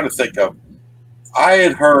was trying to think of. I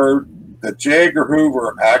had heard that J. Edgar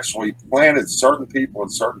Hoover actually planted certain people in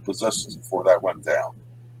certain positions before that went down.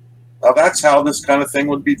 Now that's how this kind of thing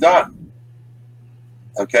would be done.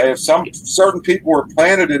 Okay, if some certain people were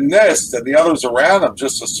planted in NIST and the others around them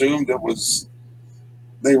just assumed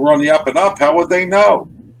they were on the up and up, how would they know?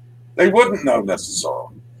 They wouldn't know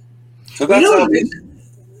necessarily. So that's how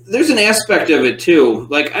there's an aspect of it too.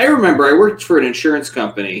 I remember I worked for an insurance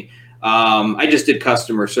company. I just did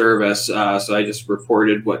customer service, so I just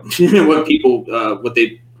reported what people what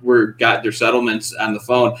they got their settlements on the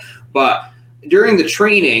phone. But during the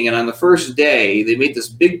training and on the first day, they made this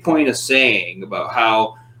big point of saying about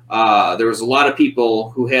how there was a lot of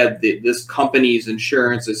people who had this company's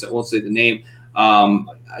insurance. I won't say the name.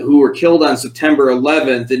 Who were killed on September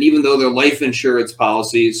 11th, and even though their life insurance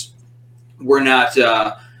policies were not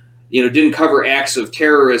didn't cover acts of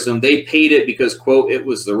terrorism, they paid it because, quote, it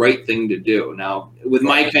was the right thing to do. Now, with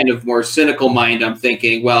my kind of more cynical mind, I'm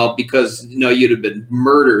thinking, well, because, you'd have been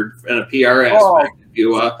murdered in a PR aspect if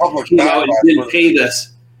you came out and didn't pay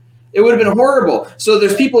this. It would have been horrible. So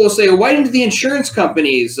there's people who say, why didn't the insurance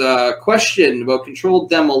companies question about controlled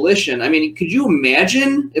demolition? I mean, could you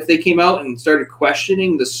imagine if they came out and started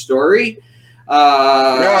questioning the story?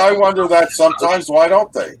 Yeah, I wonder that sometimes. Why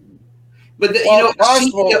don't they? But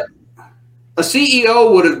a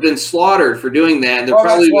CEO would have been slaughtered for doing that, and there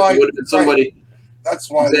probably would have been somebody. Right. That's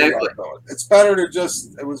why they don't do it.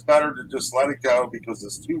 It was better to just let it go because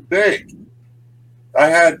it's too big. I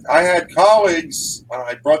had colleagues when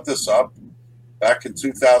I brought this up back in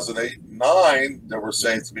 2008 and 2009 that were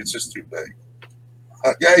saying to me, it's just too big.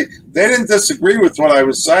 Okay, they didn't disagree with what I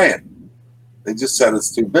was saying. They just said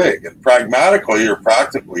it's too big. And pragmatically or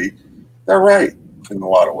practically, they're right in a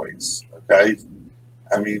lot of ways. Okay,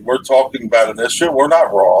 I mean, we're talking about an issue. We're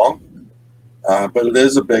not wrong. but it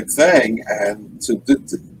is a big thing, and to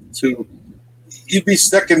you'd be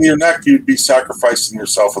sticking your neck, you'd be sacrificing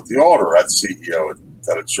yourself at the altar as CEO at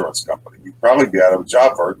that insurance company. You'd probably be out of a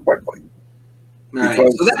job very quickly. Right.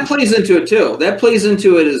 So that plays into it too. That plays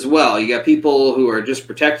into it as well. You got people who are just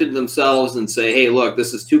protecting themselves and say, hey, look,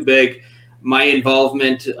 this is too big. My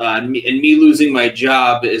involvement and me losing my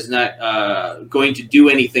job is not going to do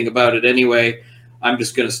anything about it anyway. I'm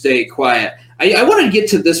just going to stay quiet. I want to get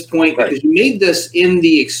to this point because you made this in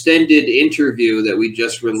the extended interview that we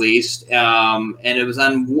just released. And it was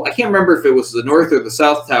on, I can't remember if it was the North or the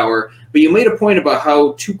South Tower, but you made a point about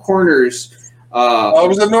how two corners. It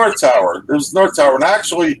was the North Tower. It was North Tower. And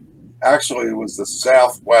actually it was the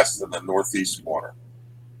southwest and the northeast corner.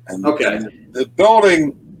 And, and the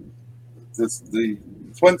building, the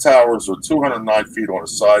Twin Towers are 209 feet on a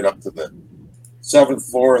side up to the 7th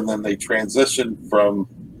floor, and then they transitioned from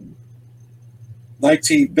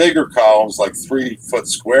 19 bigger columns, like 3-foot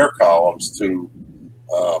square columns, to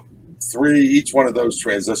 3. Each one of those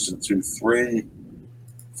transitioned to 3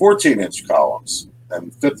 14-inch columns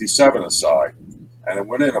and 57 aside, and it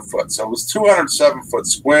went in a foot. So it was 207 foot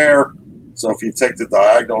square. So if you take the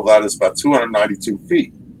diagonal, that is about 292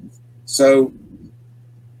 feet. So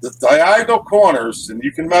the diagonal corners, and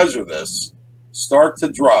you can measure this, start to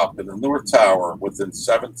drop in the North Tower within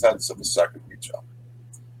 0.7 of a second of each other.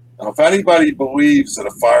 Now, if anybody believes that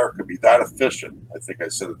a fire could be that efficient, I think I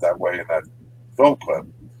said it that way in that film clip,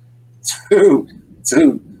 to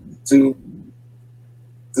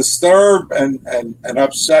disturb and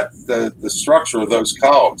upset the structure of those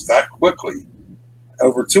columns that quickly,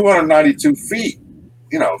 over 292 feet,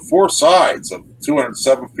 4 sides of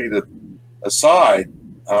 207 feet aside,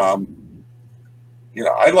 I'd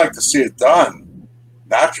like to see it done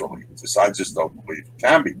naturally. I just don't believe it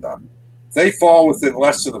can be done. They fall within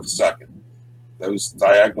less than a second. Those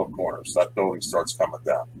diagonal corners, that building starts coming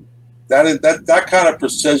down. That kind of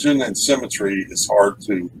precision and symmetry is hard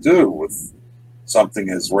to do with something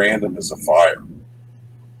as random as a fire,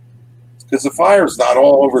 because the fire is not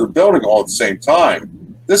all over the building all at the same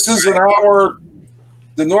time. This is an hour.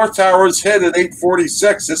 The North Tower is hit at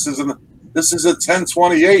 8:46. This is at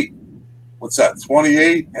 10:28. What's that?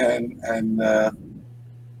 28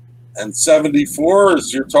 and 74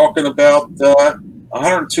 is, you're talking about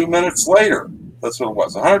 102 minutes later. That's what it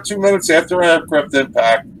was. 102 minutes after aircraft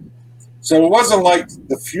impact. So it wasn't like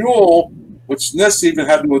the fuel, which NIST even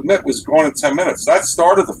had to admit was gone in 10 minutes. That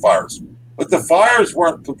started the fires. But the fires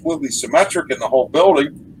weren't completely symmetric in the whole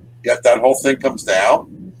building, yet that whole thing comes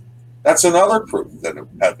down. That's another proof that it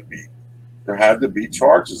had to be. There had to be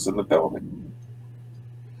charges in the building.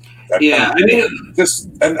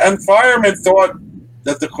 And firemen thought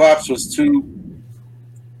that the collapse was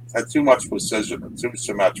had too much precision and too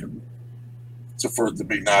symmetric for it to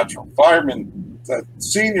be natural. Firemen,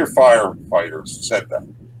 senior firefighters said that,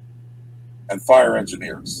 and fire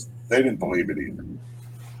engineers, they didn't believe it either.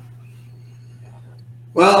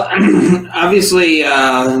 Well, obviously,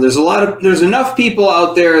 there's enough people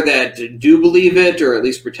out there that do believe it, or at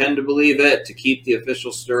least pretend to believe it, to keep the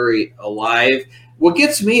official story alive. What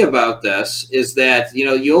gets me about this is that,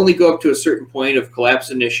 you only go up to a certain point of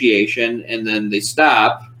collapse initiation, and then they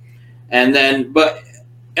stop. But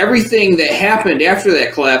everything that happened after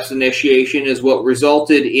that collapse initiation is what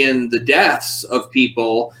resulted in the deaths of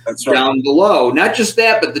people down below. Not just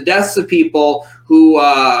that, but the deaths of people who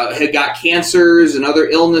had got cancers and other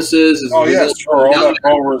illnesses. All that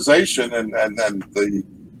polarization and then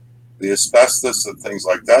the asbestos and things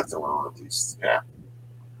like that were released. Yeah.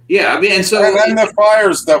 Yeah, and then the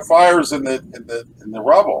fires in the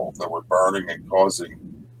rubble that were burning and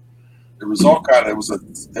causing, it was all kind of,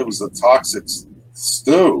 it was a toxic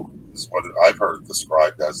stew, is what I've heard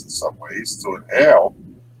described as in some ways, to inhale,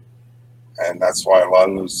 and that's why a lot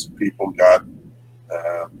of those people got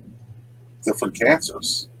different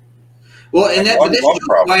cancers. Well, and that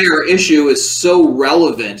fire issue is so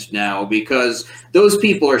relevant now because those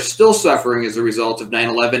people are still suffering as a result of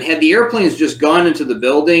 9/11. Had the airplanes just gone into the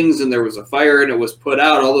buildings and there was a fire and it was put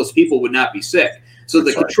out, all those people would not be sick. So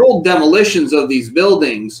the controlled demolitions of these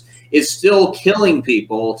buildings is still killing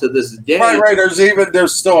people to this day. Right.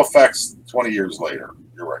 There's still effects 20 years later.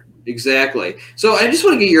 You're right. Exactly. So I just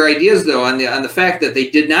want to get your ideas, though, on the fact that they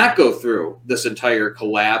did not go through this entire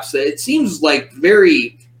collapse. It seems like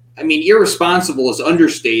very... irresponsible is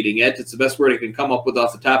understating it. It's the best word I can come up with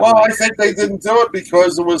off the top of my head. Well, I think they didn't do it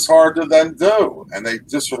because it was hard to then do. And they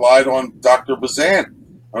just relied on Dr. Bazant.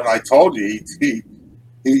 And I told you, he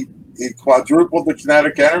quadrupled the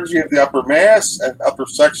kinetic energy of the upper mass and upper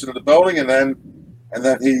section of the building, and then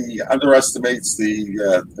he underestimates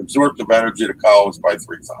the absorptive energy of the columns by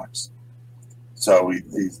 3 times. So he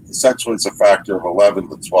essentially it's a factor of 11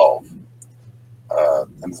 to 12.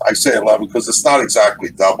 And I say 11 because it's not exactly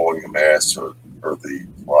doubling the mass or the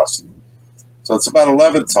velocity. So it's about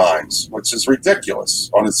 11 times, which is ridiculous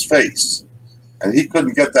on its face. And he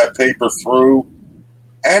couldn't get that paper through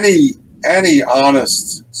any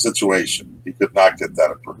honest situation. He could not get that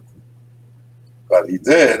approved. But he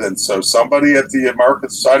did, and so somebody at the American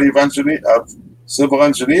Society of Civil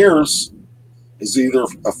Engineers is either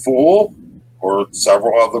a fool, or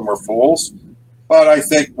several of them are fools. But I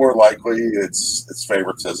think more likely it's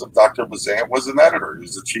favoritism. Dr. Bazant was an editor. He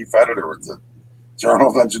was the chief editor at the Journal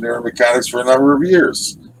of Engineering Mechanics for a number of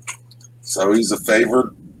years. So he's a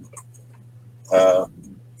favored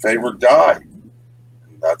guy.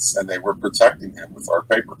 And they were protecting him with our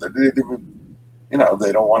paper. They didn't even,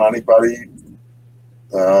 they don't want anybody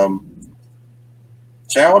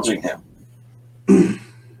challenging him.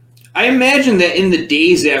 I imagine that in the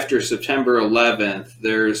days after September 11th,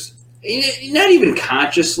 there's not even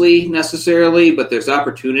consciously necessarily, but there's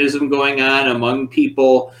opportunism going on among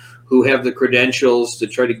people who have the credentials to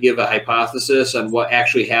try to give a hypothesis on what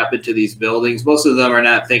actually happened to these buildings. Most of them are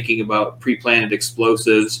not thinking about pre-planted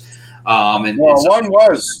explosives. One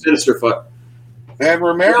was Minister Foot. Van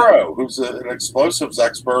Romero, who's an explosives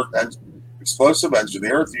expert and explosive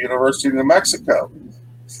engineer at the University of New Mexico.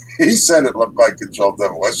 He said it looked like controlled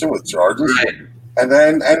demolition with charges. Right. And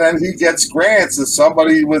then he gets grants as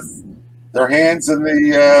somebody with their hands in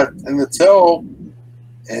the till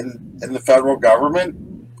in the federal government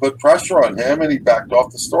put pressure on him, and he backed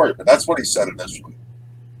off the story. But that's what he said initially.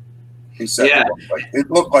 He said it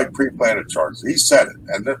looked like pre-planted charges. He said it,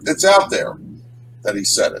 and it's out there that he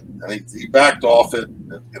said it, and he backed off it.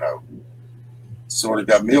 Sort of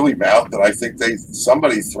got mealy-mouthed, and I think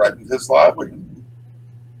somebody threatened his livelihood.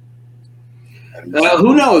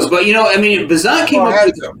 Who knows? But Bazant came up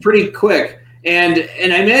with it pretty quick, and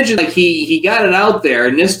I imagine he got it out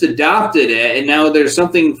there. NIST adopted it, and now there's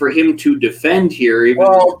something for him to defend here.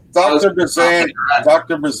 Dr. Bazant,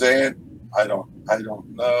 I don't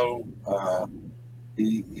know.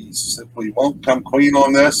 He simply won't come clean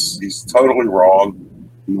on this. He's totally wrong.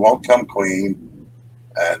 He won't come clean,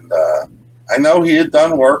 and I know he had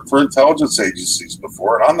done work for intelligence agencies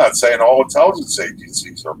before, and I'm not saying all intelligence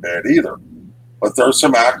agencies are bad either. But there are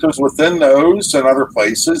some actors within those and other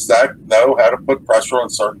places that know how to put pressure on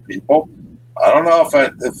certain people. I don't know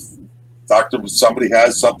if somebody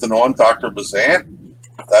has something on Dr. Bazant.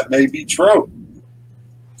 That may be true.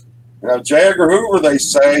 J. Edgar Hoover, they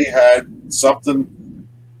say, had something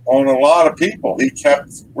on a lot of people. He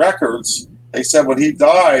kept records. They said when he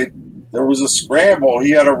died, there was a scramble. He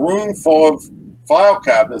had a room full of file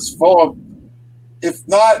cabinets, full of, if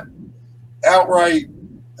not outright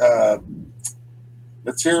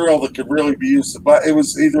material that could really be used, but it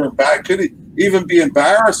was could even be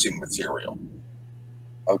embarrassing material.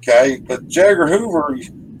 Okay, but J. Edgar Hoover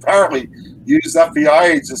apparently used FBI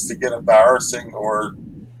agents to get embarrassing or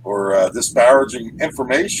disparaging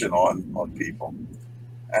information on people,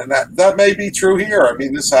 and that may be true here. I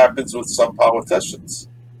mean, this happens with some politicians.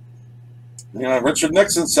 Richard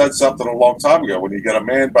Nixon said something a long time ago: when you get a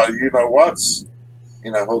man by you-know-whats,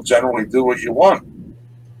 he'll generally do what you want.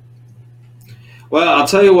 Well, I'll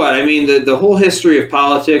tell you what. I mean, the whole history of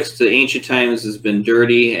politics to ancient times has been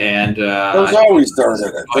dirty, and there's always dirt in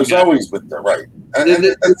it. There's always been dirt, right?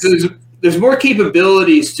 There's more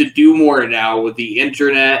capabilities to do more now with the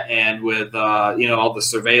internet and with all the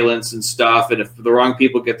surveillance and stuff. And if the wrong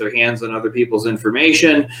people get their hands on other people's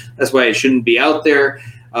information, that's why it shouldn't be out there.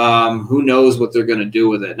 Who knows what they're going to do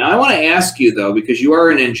with it? Now, I want to ask you, though, because you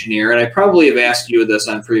are an engineer, and I probably have asked you this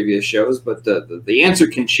on previous shows, but the answer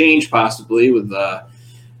can change possibly with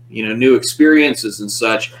new experiences and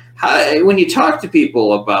such. When you talk to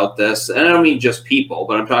people about this, and I don't mean just people,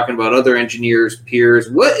 but I'm talking about other engineers,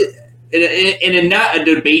 peers, what in not a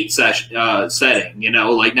debate setting,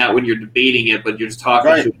 like not when you're debating it, but you're just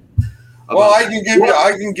talking right. to them. Well, I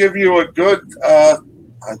can give you a good. I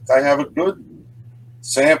have a good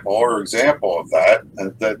sample or example of that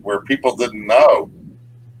where people didn't know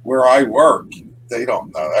where I work. They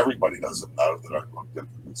don't know. Everybody doesn't know that I looked into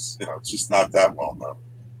this. It's just not that well known.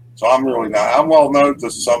 So I'm really not. I'm well known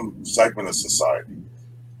to some segment of society,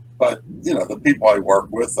 but the people I work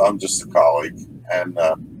with, I'm just a colleague. And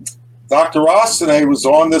Dr. Rostenay was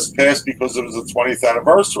on this past because it was the 20th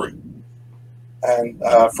anniversary. And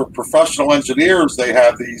for professional engineers, they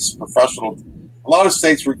have these a lot of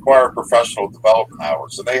states require professional development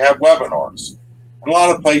hours, and they have webinars. In a lot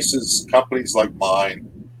of places, companies like mine,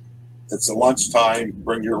 it's a lunchtime,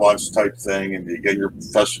 bring your lunch type thing, and you get your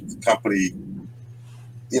company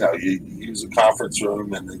you use a conference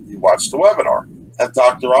room and then you watch the webinar. And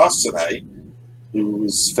Dr. Ostane, who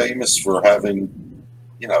was famous for having,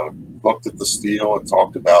 looked at the steel and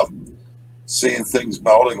talked about seeing things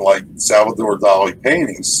melting like Salvador Dali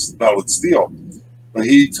paintings, melted steel. But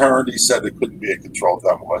he said it couldn't be a controlled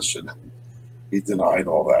demolition. And he denied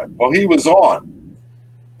all that. Well, he was on.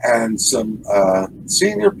 And some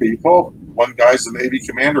senior people, one guy's a Navy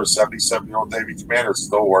commander, a 77-year-old Navy commander,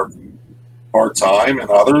 still working part-time, and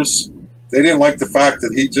others, they didn't like the fact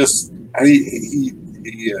that he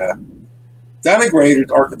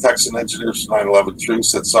denigrated architects and engineers for 9/11 truth,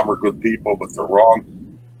 said some are good people, but they're wrong.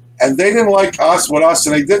 And they didn't like what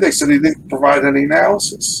Ostane did. They said he didn't provide any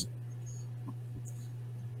analysis.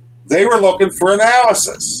 They were looking for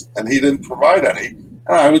analysis, and he didn't provide any. And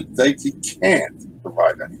I would think he can't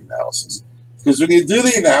provide any analysis. Because when you do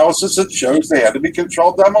the analysis, it shows they had to be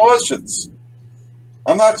controlled demolitions.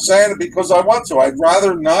 I'm not saying it because I want to. I'd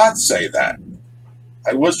rather not say that.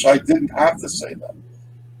 I wish I didn't have to say that.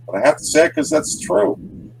 But I have to say it because that's true.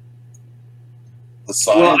 The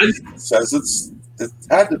science says it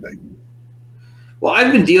had to be. Well,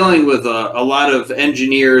 I've been dealing with a lot of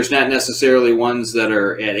engineers, not necessarily ones that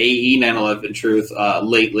are at AE 9/11 Truth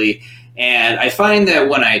lately. And I find that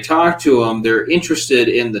when I talk to them, they're interested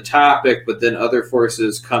in the topic, but then other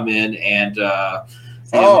forces come in and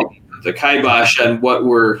the kibosh on what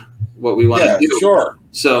we want to do. Yeah, sure.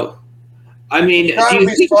 So, I mean, you gotta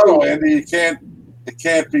be subtle, Andy. It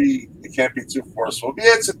can't be too forceful.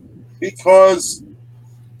 It's because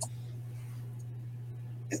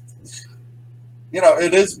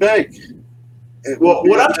it is big.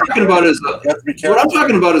 What I'm talking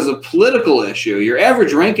about is a political issue. Your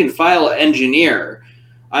average rank and file engineer,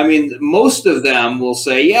 I mean, most of them will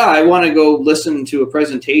say, "Yeah, I want to go listen to a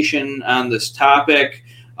presentation on this topic.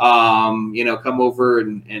 Come over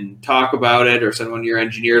and talk about it, or send one of your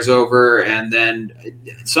engineers over." And then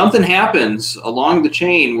something happens along the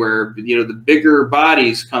chain where the bigger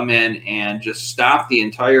bodies come in and just stop the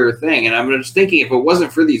entire thing. And I'm just thinking, if it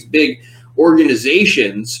wasn't for these big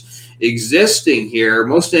organizations existing here,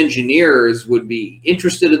 most engineers would be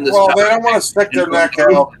interested in this. Well, they don't want to stick their neck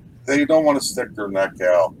out. They don't want to stick their neck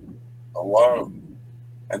out alone,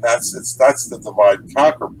 and that's the divide and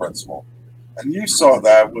conquer principle. And you saw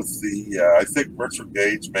that with I think Richard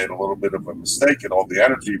Gage made a little bit of a mistake in all the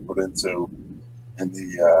energy put into in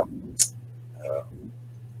the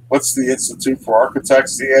what's the Institute for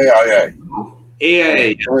Architects, the AIA.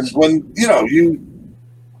 AIA. When you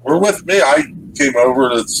were with me, I came over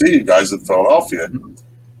to see you guys in Philadelphia.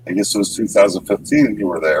 I guess it was 2015, and you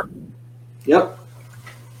were there. Yep.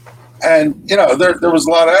 And there was a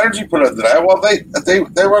lot of energy put into that. Well, they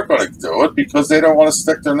weren't going to do it because they don't want to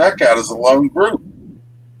stick their neck out as a lone group.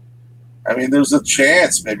 I mean, there's a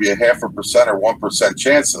chance, maybe a 0.5% or 1%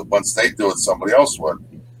 chance that once they do it, somebody else would.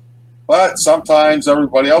 But sometimes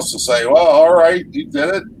everybody else will say, "Well, all right, you did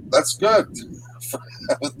it. That's good."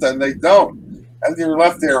 But then they don't, and you're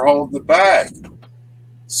left there holding the bag.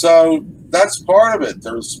 So that's part of it.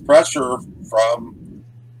 There's pressure from.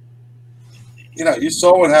 You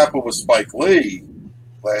saw what happened with Spike Lee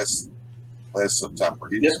last September.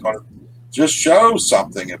 He was going to just show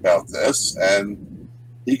something about this, and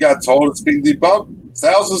he got told it's being debunked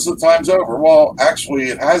thousands of times over. Well, actually,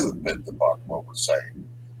 it hasn't been debunked, what we're saying.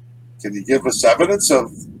 Can you give us evidence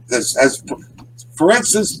of this? For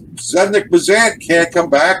instance, Zednik Bazant can't come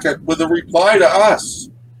back with a reply to us,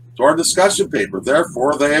 to our discussion paper.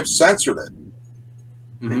 Therefore, they have censored it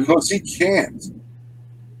because he can't.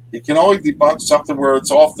 You can only debunk something where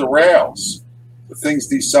it's off the rails. The thing's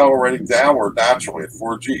decelerating downward naturally at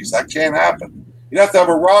 4 Gs. That can't happen. You'd have to have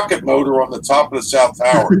a rocket motor on the top of the South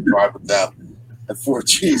Tower to drive it down at 4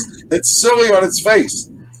 Gs. It's silly on its face.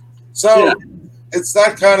 So it's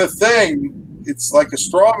that kind of thing. It's like a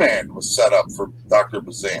straw man was set up for Dr.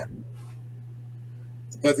 Bazant.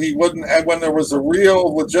 But he wouldn't, and when there was a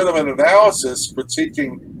real legitimate analysis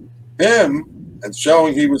critiquing him and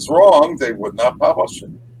showing he was wrong, they would not publish it.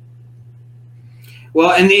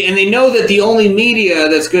 Well, and they know that the only media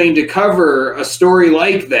that's going to cover a story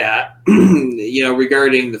like that,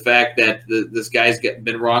 regarding the fact that this guy's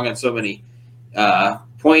been wrong on so many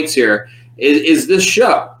points here, is this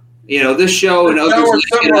show. This show and others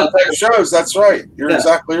shows. That's right. You're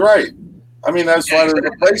exactly right. I mean, that's why there's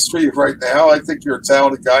a place for you right now. I think you're a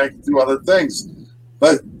talented guy and can do other things,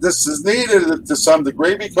 but this is needed to some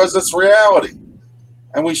degree because it's reality,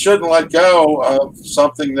 and we shouldn't let go of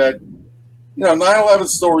something that. 9/11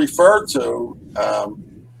 still referred to,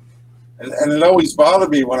 and it always bothered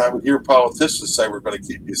me when I would hear politicians say we're going to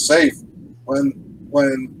keep you safe, when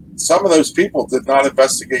some of those people did not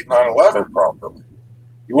investigate 9/11 properly.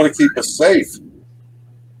 You want to keep us safe.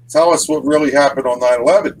 Tell us what really happened on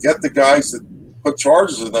 9/11. Get the guys that put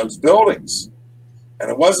charges in those buildings. And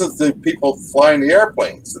it wasn't the people flying the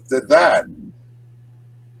airplanes that did that.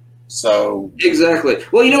 So exactly.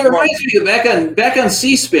 Well, you know, it reminds me of back on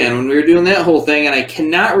C-SPAN when we were doing that whole thing, and I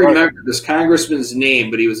cannot remember this congressman's name,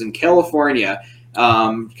 but he was in California.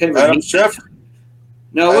 Adam Schiff?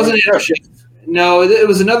 No, it wasn't Adam Schiff. No, it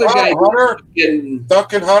was another guy. Hunter?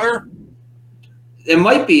 Duncan Hunter? It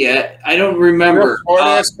might be it. I don't remember.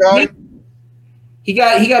 Smart-ass guy? He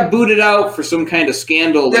got booted out for some kind of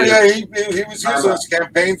scandal. Yeah, he was using his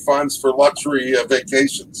campaign funds for luxury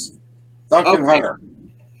vacations. Duncan Hunter.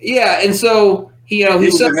 Yeah, and so he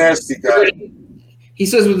was a nasty guy. He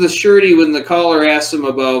says with the surety when the caller asked him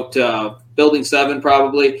about Building 7,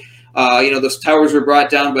 probably, those towers were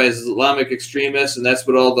brought down by Islamic extremists, and that's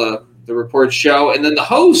what all the reports show. And then the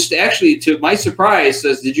host, actually, to my surprise,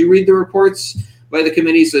 says, "Did you read the reports by the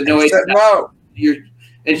committee?" He said, "No, I did not." No.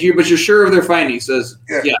 But you're sure of their findings? Says,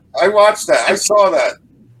 yeah. I watched that. I saw that.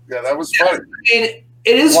 Yeah, that was funny. It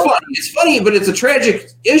is funny. It's funny, but it's a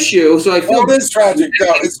tragic issue. So I feel it is tragic.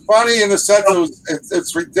 No, it's funny in the sense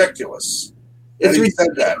it's ridiculous. He said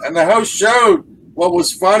that, and the host showed what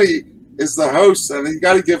was funny is the host, and you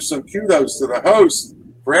got to give some kudos to the host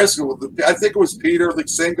for asking. I think it was Peter, the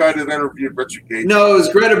same guy that interviewed Richard Gage. No, it was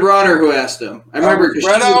Greta Bronner who asked him. I remember.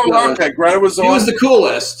 Greta was on. She was the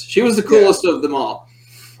coolest. She was the coolest of them all.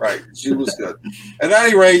 Right, she was good. At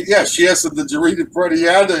any rate, she asked him, "Did you read it for the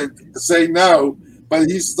end?" And say no, but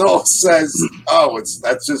he still says, "Oh,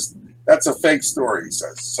 that's a fake story." He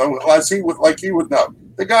says so, he would know.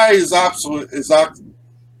 The guy is actually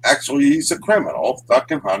he's a criminal.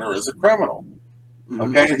 Duncan Hunter is a criminal.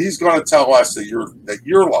 Okay, and he's going to tell us that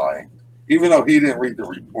you're lying, even though he didn't read the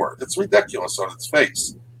report. It's ridiculous on its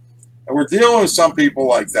face, and we're dealing with some people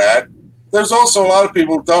like that. There's also a lot of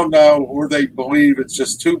people who don't know, or they believe it's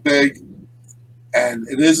just too big, and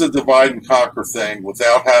it is a divide and conquer thing.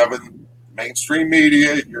 Without having mainstream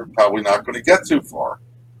media, you're probably not going to get too far.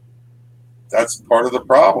 That's part of the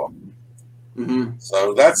problem. Mm-hmm.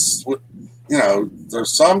 So that's what,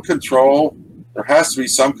 there's some control. There has to be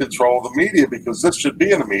some control of the media, because this should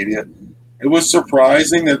be in the media. It was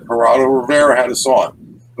surprising that Gerardo Rivera had us on.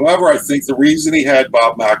 However, I think the reason he had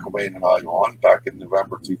Bob McElwain and I on back in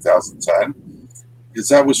November 2010 is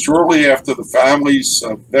that was shortly after the families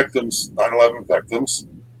of victims, 9/11 victims,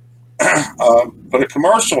 put a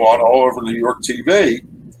commercial on all over New York TV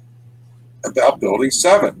about Building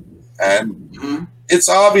 7. And it's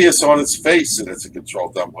obvious on its face that it's a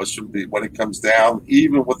controlled demolition when it comes down,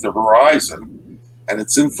 even with the horizon, and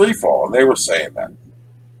it's in free fall. And they were saying that.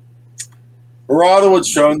 Gerardo had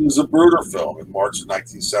shown there's a Bruder film in March of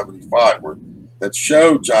 1975 that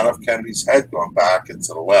showed John F. Kennedy's head going back and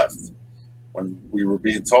to the left when we were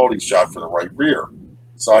being told he shot for the right rear.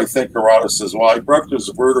 So I think Gerardo says, well, I broke this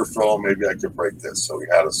Bruder film, maybe I could break this. So he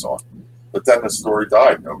had us on. But then the story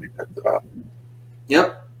died. Nobody picked it up.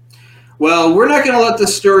 Yep. Well, we're not going to let the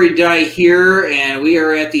story die here, and we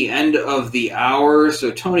are at the end of the hour.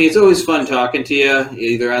 So, Tony, it's always fun talking to you,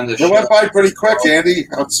 either on the show. It went by pretty quick, Andy.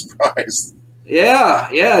 I'm surprised. Yeah,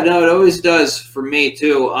 no, it always does for me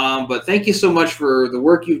too. But thank you so much for the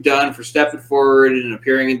work you've done, for stepping forward and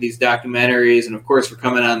appearing in these documentaries, and of course for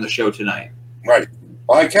coming on the show tonight. Right.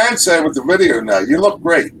 Well, I can say with the video now, you look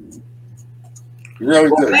great. You really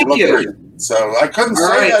do. Thank you. Great. So I couldn't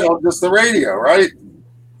say that on just the radio, right?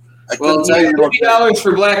 $30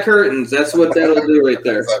 for black curtains. That's what that'll do right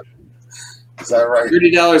there. Is that right?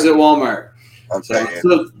 $30 at Walmart. Okay.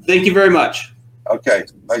 So thank you very much. Okay.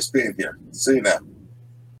 Nice being here. See you now.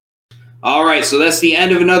 All right. So that's the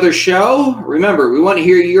end of another show. Remember, we want to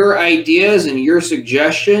hear your ideas and your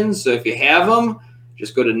suggestions. So if you have them,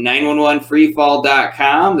 just go to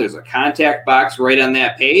 911freefall.com. There's a contact box right on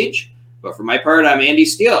that page. But for my part, I'm Andy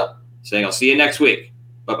Steele, saying I'll see you next week.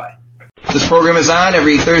 Bye-bye. This program is on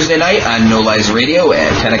every Thursday night on No Lies Radio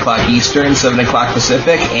at 10 o'clock Eastern, 7 o'clock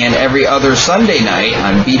Pacific, and every other Sunday night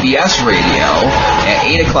on BBS Radio at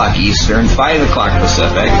 8 o'clock Eastern, 5 o'clock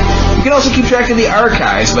Pacific. You can also keep track of the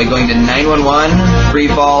archives by going to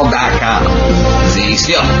 911freefall.com. This is Andy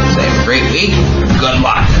Steele. Have a great week. Good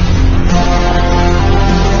luck.